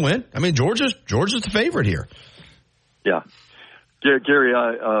supposed to win. I mean, Georgia's the favorite here. Yeah. Gary,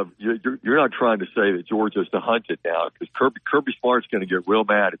 you're not trying to say that Georgia's the hunted now, because Kirby Smart's going to get real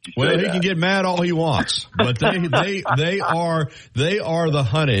mad if you say that. Well, he can get mad all he wants, but they are the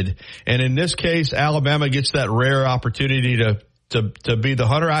hunted, and in this case, Alabama gets that rare opportunity to be the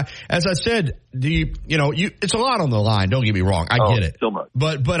hunter. As I said, it's a lot on the line. Don't get me wrong, I get it, so much.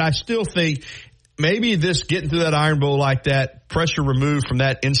 But I still think maybe this getting through that Iron Bowl like that, pressure removed from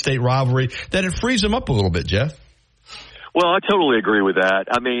that in-state rivalry, that it frees them up a little bit, Jeff. Well, I totally agree with that.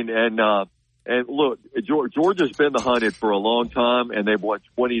 I mean, and look, Georgia's been the hunted for a long time, and they've won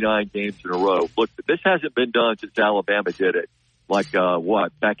 29 games in a row. Look, this hasn't been done since Alabama did it,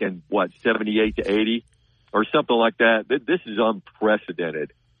 back in 78 to 80 or something like that. This is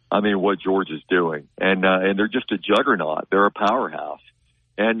unprecedented. I mean, what Georgia's doing, and they're just a juggernaut. They're a powerhouse,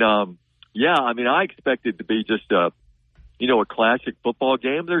 and I mean, I expect it to be just a classic football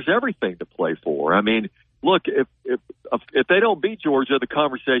game. There's everything to play for. I mean, look, if they don't beat Georgia, the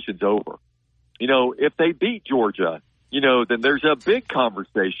conversation's over. If they beat Georgia, then there's a big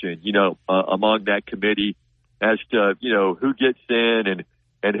conversation, among that committee as to, who gets in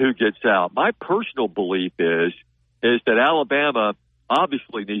and who gets out. My personal belief is that Alabama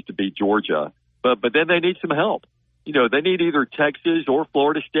obviously needs to beat Georgia, but then they need some help. They need either Texas or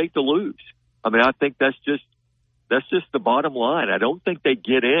Florida State to lose. I mean, I think that's just the bottom line. I don't think they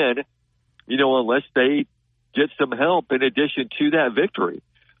get in, unless they get some help in addition to that victory.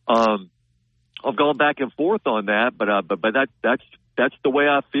 I've gone back and forth on that, but that's the way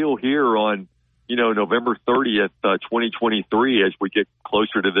I feel here on, November 30th, 2023, as we get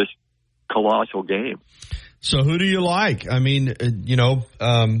closer to this colossal game. So who do you like? I mean,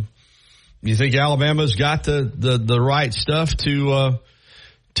 you think Alabama's got the right stuff to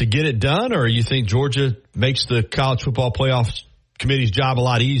get it done, or you think Georgia makes the college football playoff committee's job a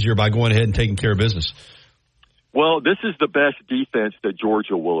lot easier by going ahead and taking care of business? Well, this is the best defense that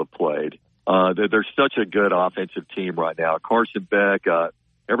Georgia will have played. They're such a good offensive team right now. Carson Beck,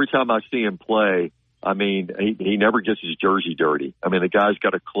 every time I see him play, I mean, he never gets his jersey dirty. I mean, the guy's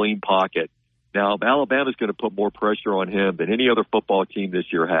got a clean pocket. Now, Alabama's going to put more pressure on him than any other football team this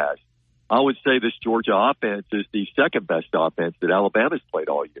year has. I would say this Georgia offense is the second best offense that Alabama's played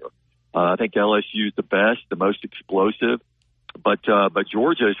all year. I think LSU is the best, the most explosive. But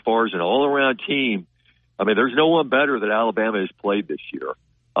Georgia, as far as an all-around team, I mean, there's no one better that Alabama has played this year.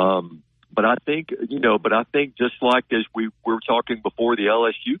 But I think just like as we were talking before the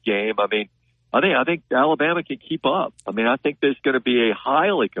LSU game, I mean, I think Alabama can keep up. I mean, I think there's going to be a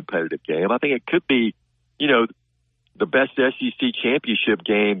highly competitive game. I think it could be, the best SEC championship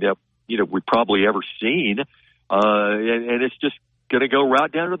game that, we've probably ever seen. And it's just going to go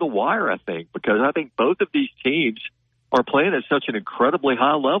right down to the wire, I think, because I think both of these teams are playing at such an incredibly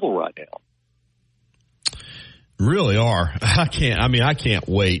high level right now. Really are. I can't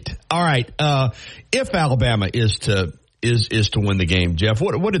wait. All right. If Alabama is to win the game, Jeff,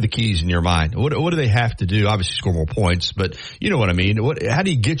 what are the keys in your mind? What do they have to do? Obviously score more points, but you know what I mean. How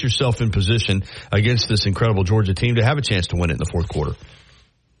do you get yourself in position against this incredible Georgia team to have a chance to win it in the fourth quarter?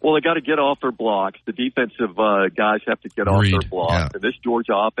 Well, they got to get off their blocks. The defensive guys have to get off their blocks. Yeah. And this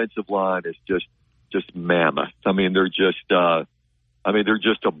Georgia offensive line is just mammoth. I mean, they're just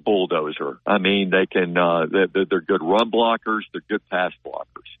a bulldozer. I mean, they can they're good run blockers, they're good pass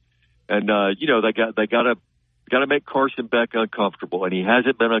blockers. And they got to make Carson Beck uncomfortable, and he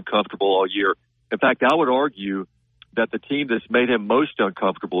hasn't been uncomfortable all year. In fact, I would argue that the team that's made him most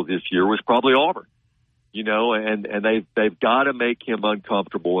uncomfortable this year was probably Auburn. And they've got to make him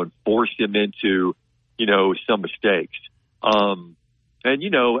uncomfortable and force him into, some mistakes. And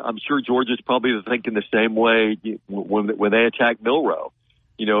I'm sure Georgia's probably thinking the same way when they attack Milroe,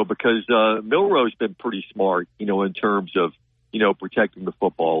 because Milroe's been pretty smart, in terms of, protecting the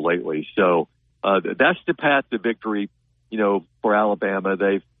football lately. So that's the path to victory, for Alabama.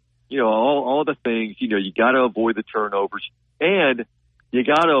 They've, all the things, you got to avoid the turnovers, and you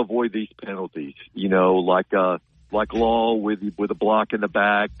got to avoid these penalties, like Law with a block in the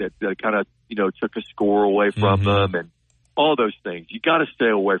back that kind of, took a score away from them, and all those things. You got to stay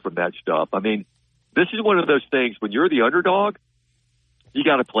away from that stuff. I mean, this is one of those things when you're the underdog, you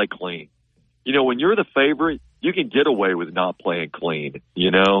got to play clean. When you're the favorite, you can get away with not playing clean,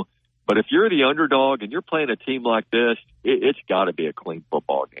 But if you're the underdog and you're playing a team like this, it's got to be a clean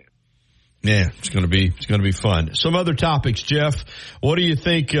football game. Yeah, it's going to be fun. Some other topics, Jeff. What do you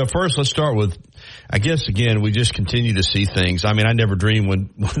think? First, let's start with, I guess, again, we just continue to see things. I mean, I never dreamed when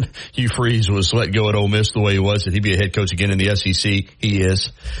Hugh Freeze was let go at Ole Miss the way he was that he'd be a head coach again in the SEC. He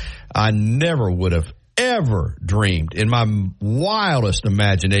is. I never would have ever dreamed in my wildest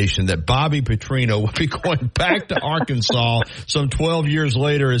imagination that Bobby Petrino would be going back to Arkansas some 12 years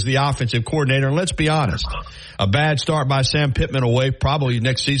later as the offensive coordinator. And let's be honest, a bad start by Sam Pittman away probably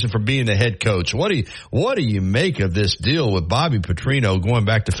next season from being the head coach. What do you make of this deal with Bobby Petrino going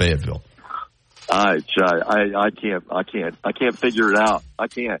back to Fayetteville? I can't figure it out. I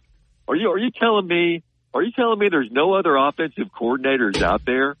can't. Are you telling me there's no other offensive coordinators out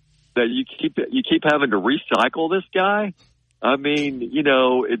there that you keep having to recycle this guy? I mean,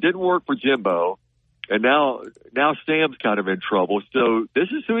 it didn't work for Jimbo, and now Sam's kind of in trouble. So this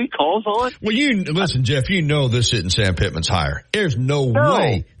is who he calls on? Well, listen, Jeff, this isn't Sam Pittman's hire. There's no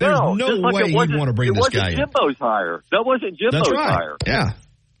way. There's no way he'd want to bring this guy in. That wasn't Jimbo's hire. That wasn't Jimbo's hire. Yeah.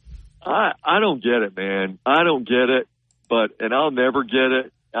 I don't get it, man. I don't get it, and I'll never get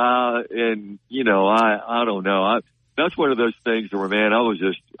it. I don't know. That's one of those things where, man,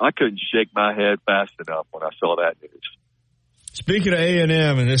 I couldn't shake my head fast enough when I saw that news. Speaking of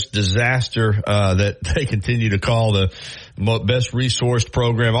A&M and this disaster that they continue to call the best resourced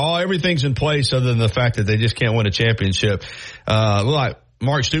program, everything's in place other than the fact that they just can't win a championship.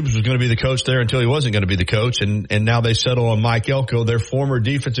 Mark Stoops was going to be the coach there until he wasn't going to be the coach, and now they settle on Mike Elko, their former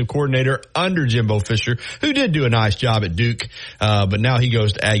defensive coordinator under Jimbo Fisher, who did do a nice job at Duke, but now he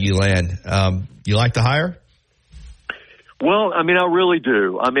goes to Aggie land. You like the hire? Well, I mean, I really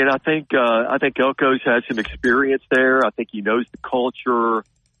do. I mean, I think Elko's had some experience there. I think he knows the culture.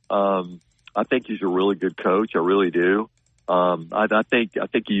 I think he's a really good coach. I really do. I think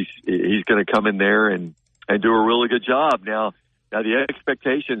he's going to come in there and do a really good job. Now the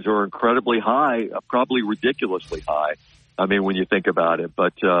expectations are incredibly high, probably ridiculously high. I mean, when you think about it,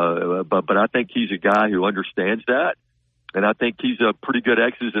 but I think he's a guy who understands that, and I think he's a pretty good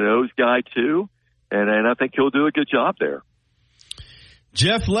X's and O's guy too, and I think he'll do a good job there.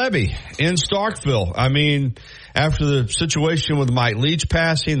 Jeff Lebby in Starkville. I mean, after the situation with Mike Leach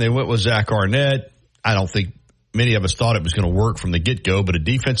passing, they went with Zach Arnett. I don't think many of us thought it was going to work from the get-go, but a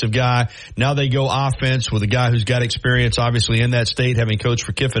defensive guy. Now they go offense with a guy who's got experience, obviously, in that state, having coached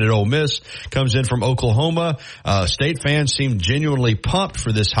for Kiffin at Ole Miss, comes in from Oklahoma. State fans seem genuinely pumped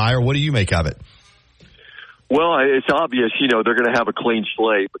for this hire. What do you make of it? Well, it's obvious, they're going to have a clean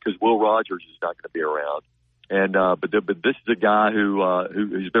slate because Will Rogers is not going to be around. And but this is a guy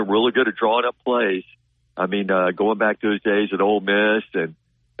who's been really good at drawing up plays. I mean, going back to his days at Ole Miss, and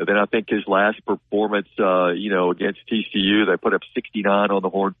then I think his last performance, against TCU, they put up 69 on the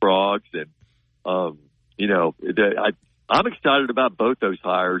Horned Frogs, and I'm excited about both those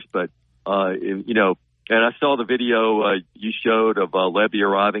hires. But you know, and I saw the video you showed of Levy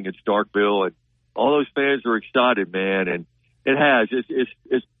arriving in Starkville, and all those fans are excited, man. And it has,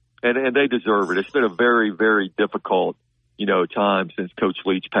 and they deserve it. It's been a very, very difficult, you know, time since Coach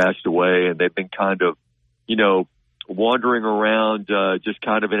Leach passed away, and they've been kind of, you know, wandering around just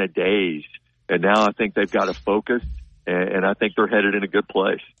kind of in a daze. And now I think they've got to focus, and I think they're headed in a good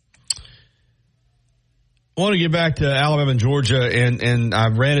place. I want to get back to Alabama and Georgia, and I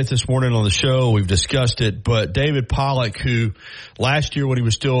ran it this morning on the show. We've discussed it, but David Pollack, who last year when he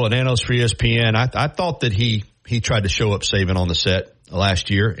was still an analyst for ESPN, I thought that he tried to show up Saban on the set last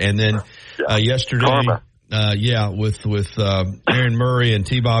year, and then yesterday, with Aaron Murray and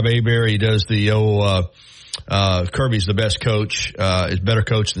T-Bob Aberry, he does the Kirby's the best coach, is better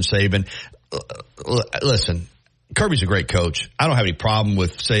coach than Saban. Listen, Kirby's a great coach. I don't have any problem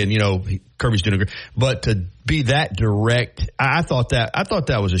with saying, you know, Kirby's doing great, but to be that direct, I thought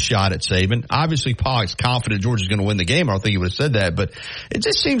that was a shot at Saban. Obviously, Pollack's confident Georgia's going to win the game. I don't think he would have said that, but it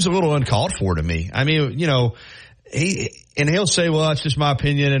just seems a little uncalled for to me. I mean, you know, he'll say, well, that's just my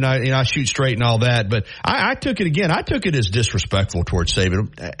opinion, and I shoot straight and all that. But I took it as disrespectful towards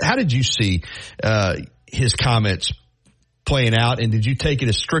Saban. How did you see his comments playing out, and did you take it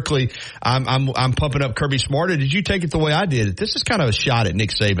as strictly I'm pumping up Kirby Smart, or did you take it the way I did? This is kind of a shot at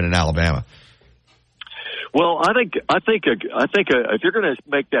Nick Saban in Alabama. Well, I think if you're going to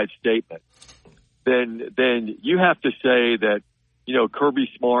make that statement, then you have to say that, you know, Kirby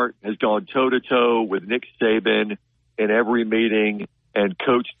Smart has gone toe to toe with Nick Saban in every meeting and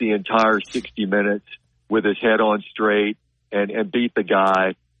coached the entire 60 minutes with his head on straight and beat the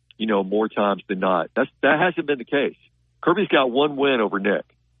guy, you know, more times than not. That hasn't been the case. Kirby's got one win over Nick,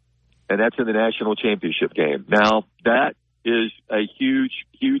 and that's in the national championship game. Now, that is a huge,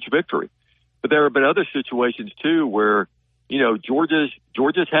 huge victory. But there have been other situations, too, where, you know, Georgia's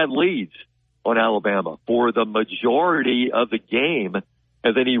had leads on Alabama for the majority of the game,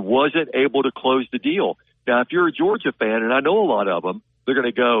 and then he wasn't able to close the deal. Now, if you're a Georgia fan, and I know a lot of them, they're going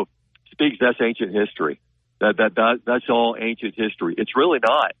to go, Speaks, that's ancient history. That's all ancient history. It's really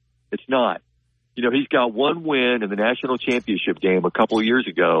not. It's not. You know, he's got one win in the national championship game a couple of years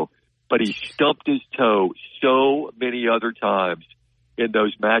ago, but he stumped his toe so many other times in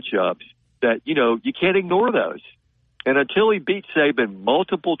those matchups that, you know, you can't ignore those. And until he beats Saban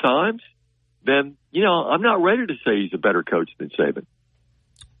multiple times, then, you know, I'm not ready to say he's a better coach than Saban.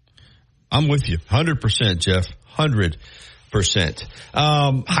 I'm with you. 100%, Jeff. 100%.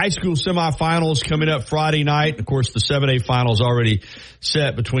 High school semifinals coming up Friday night. Of course, the 7A finals already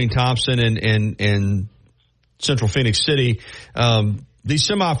set between Thompson and Central Phoenix City. These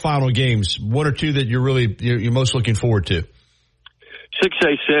semifinal games, one or two that you're most looking forward to?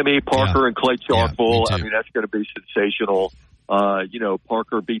 6A semi, Parker and Clay Chalkville. I mean, that's going to be sensational. You know,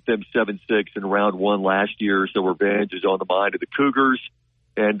 Parker beat them 7-6 in round one last year, so revenge is on the mind of the Cougars.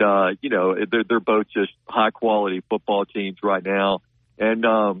 And, you know, they're both just high-quality football teams right now. And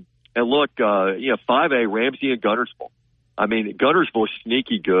look, you know, 5A, Ramsey and Guntersville. I mean, Guntersville's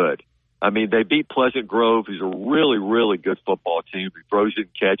sneaky good. I mean, they beat Pleasant Grove, who's a really, really good football team. Who throws it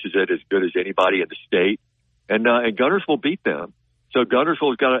and catches it as good as anybody in the state. And Guntersville beat them. So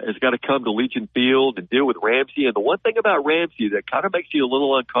Guntersville has got to come to Legion Field and deal with Ramsey. And the one thing about Ramsey that kind of makes you a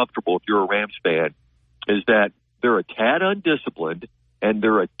little uncomfortable if you're a Rams fan is that they're a tad undisciplined, and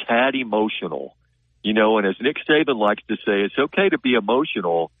they're a tad emotional, you know, and as Nick Saban likes to say, it's okay to be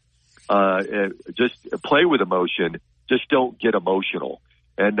emotional. Just play with emotion. Just don't get emotional.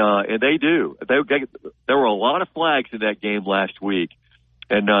 And they do. There were a lot of flags in that game last week,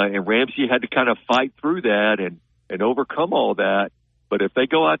 and Ramsey had to kind of fight through that and overcome all that. But if they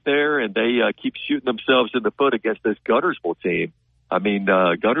go out there and they keep shooting themselves in the foot against this Guntersville team, I mean,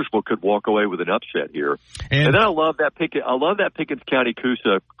 Guntersville could walk away with an upset here. And then I love that Pickens County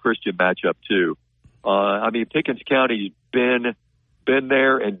Coosa Christian matchup too. I mean, Pickens County's been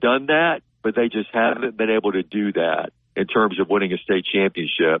there and done that, but they just haven't been able to do that in terms of winning a state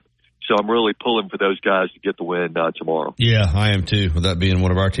championship. So I'm really pulling for those guys to get the win tomorrow. Yeah, I am too, with that being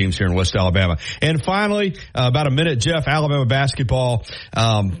one of our teams here in West Alabama. And finally, about a minute, Jeff, Alabama basketball.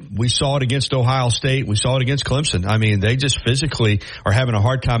 We saw it against Ohio State. We saw it against Clemson. I mean, they just physically are having a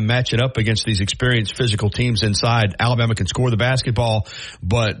hard time matching up against these experienced physical teams inside. Alabama can score the basketball,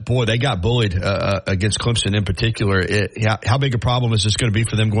 but boy, they got bullied against Clemson in particular. How big a problem is this going to be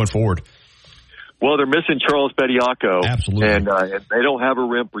for them going forward? Well, they're missing Charles Bediako. Absolutely. And they don't have a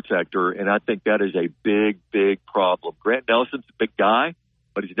rim protector, and I think that is a big, big problem. Grant Nelson's a big guy,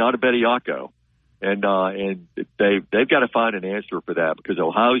 but he's not a Bediako. And they've got to find an answer for that because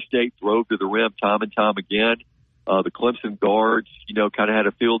Ohio State drove to the rim time and time again. The Clemson guards, kind of had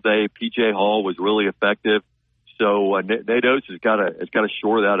a field day. PJ Hall was really effective. So Nate Oates has got to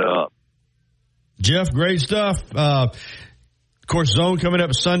shore that up. Jeff, great stuff. Of course, Zone coming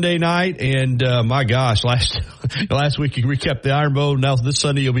up Sunday night, and my gosh, last week you recapped the Iron Bowl. Now this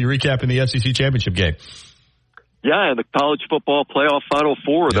Sunday you'll be recapping the SEC championship game. Yeah, and the college football playoff Final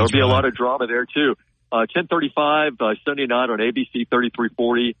Four. There'll be a lot of drama there too. 10:35 Sunday night on ABC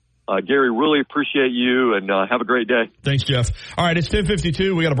 3340. Gary, really appreciate you, and have a great day. Thanks, Jeff. All right, it's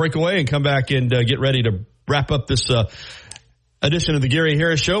 10:52. We got to break away and come back and get ready to wrap up this edition of the Gary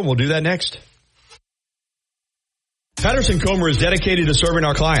Harris Show. We'll do that next. Patterson-Comer is dedicated to serving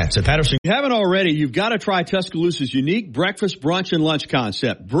our clients. At Patterson, if you haven't already, you've got to try Tuscaloosa's unique breakfast, brunch, and lunch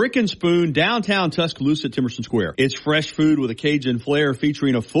concept. Brick and Spoon, downtown Tuscaloosa at Timerson Square. It's fresh food with a Cajun flair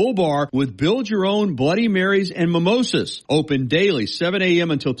featuring a full bar with build-your-own Bloody Marys and mimosas. Open daily, 7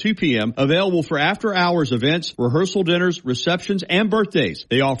 a.m. until 2 p.m. Available for after-hours events, rehearsal dinners, receptions, and birthdays.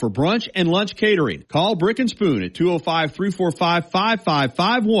 They offer brunch and lunch catering. Call Brick and Spoon at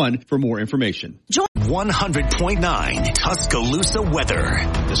 205-345-5551 for more information. 100.9 Tuscaloosa weather.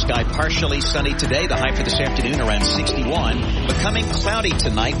 The sky partially sunny today. The high for this afternoon around 61. Becoming cloudy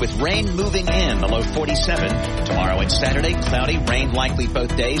tonight with rain moving in. The low 47. Tomorrow and Saturday, cloudy, rain likely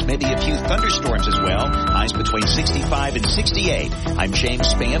both days. Maybe a few thunderstorms as well. Highs between 65 and 68. I'm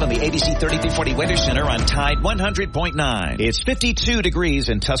James Spann on the ABC 3340 Weather Center on Tide 100.9. It's 52 degrees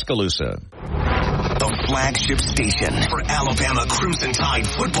in Tuscaloosa. The flagship station for Alabama Crimson Tide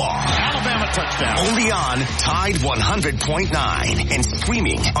football. Alabama touchdown. Only on Tide 100.9 and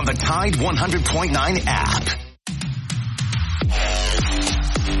streaming on the Tide 100.9 app.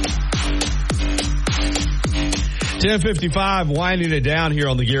 $10:55, winding it down here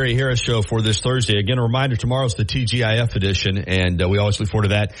on the Gary Harris Show for this Thursday. Again, a reminder, tomorrow's the TGIF edition, and we always look forward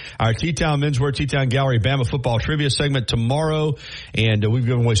to that. Our T-Town Menswear, T-Town Gallery, Bama football trivia segment tomorrow, and we've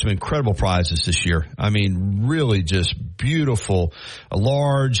given away some incredible prizes this year. I mean, really just beautiful,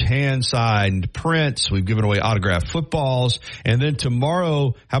 large hand-signed prints. We've given away autographed footballs, and then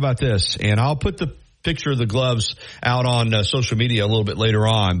tomorrow, how about this? And I'll put the picture of the gloves out on social media a little bit later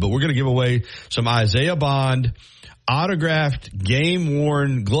on, but we're going to give away some Isaiah Bond autographed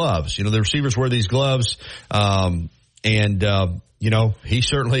game-worn gloves. The receivers wear these gloves, and he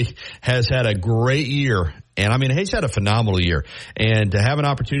certainly has had a great year. And, I mean, he's had a phenomenal year. And to have an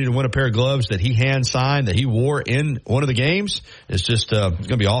opportunity to win a pair of gloves that he hand-signed, that he wore in one of the games, is just going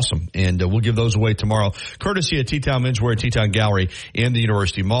to be awesome. And we'll give those away tomorrow, courtesy of T-Town Menswear, T-Town Gallery in the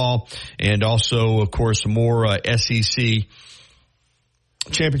University Mall. And also, of course, more SEC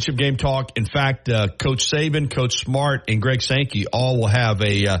championship game talk. In fact, Coach Saban, Coach Smart, and Greg Sankey all will have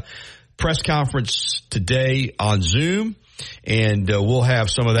a press conference today on Zoom, and we'll have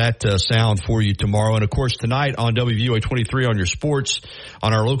some of that sound for you tomorrow. And, of course, tonight on WVUA 23 on your sports,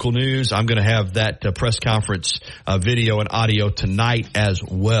 on our local news, I'm going to have that press conference video and audio tonight as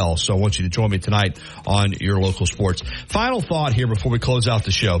well. So I want you to join me tonight on your local sports. Final thought here before we close out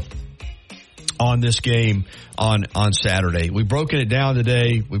the show on this game on Saturday. We've broken it down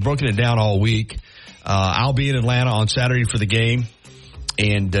today. We've broken it down all week. I'll be in Atlanta on Saturday for the game,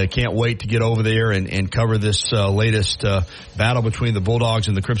 and can't wait to get over there and cover this latest battle between the Bulldogs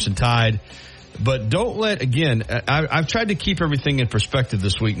and the Crimson Tide. But don't let, again, I've tried to keep everything in perspective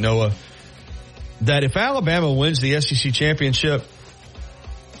this week, Noah, that if Alabama wins the SEC championship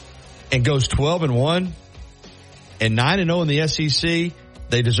and goes 12-1 and 9-0 in the SEC,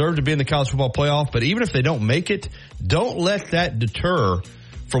 they deserve to be in the college football playoff. But even if they don't make it, don't let that deter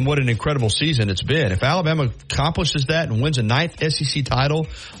from what an incredible season it's been. If Alabama accomplishes that and wins a 9th SEC title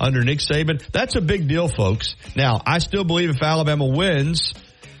under Nick Saban, that's a big deal, folks. Now, I still believe if Alabama wins,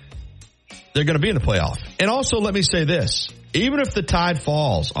 they're going to be in the playoff. And also, let me say this. Even if the Tide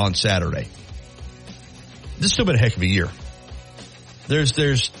falls on Saturday, this has still been a heck of a year. There's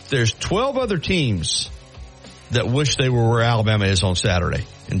 12 other teams that wish they were where Alabama is on Saturday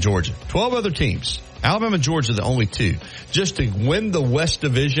in Georgia. 12 other teams. Alabama and Georgia are the only two. Just to win the West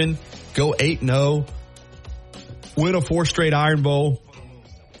Division, go 8-0, win a 4 straight Iron Bowl,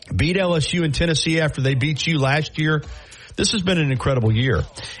 beat LSU and Tennessee after they beat you last year. This has been an incredible year.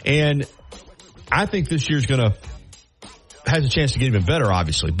 And I think this year's has a chance to get even better,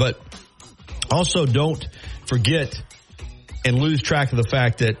 obviously. But also don't forget and lose track of the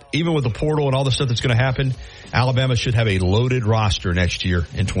fact that even with the portal and all the stuff that's going to happen, Alabama should have a loaded roster next year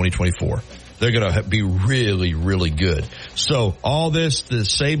in 2024. They're going to be really, really good. So all this, the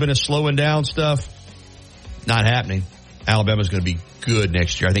Saban is slowing down stuff, not happening. Alabama's going to be good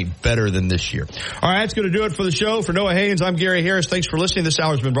next year. I think better than this year. All right, that's going to do it for the show. For Noah Haynes, I'm Gary Harris. Thanks for listening. This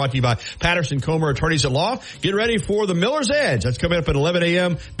hour has been brought to you by Patterson Comer Attorneys at Law. Get ready for the Miller's Edge. That's coming up at 11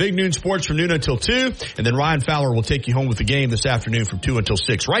 a.m. Big Noon Sports from noon until 2. And then Ryan Fowler will take you home with the game this afternoon from 2 until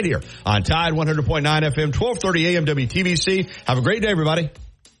 6 right here on Tide 100.9 FM, 1230 a.m. WTBC. Have a great day, everybody.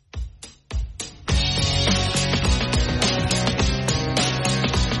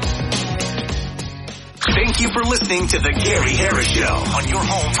 Thank you for listening to the Gary Harris Show on your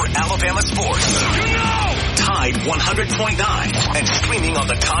home for Alabama sports. Tide 100.9 and streaming on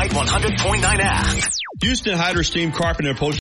the Tide 100.9 app. Houston Hyder Steam Carpet and Upholstery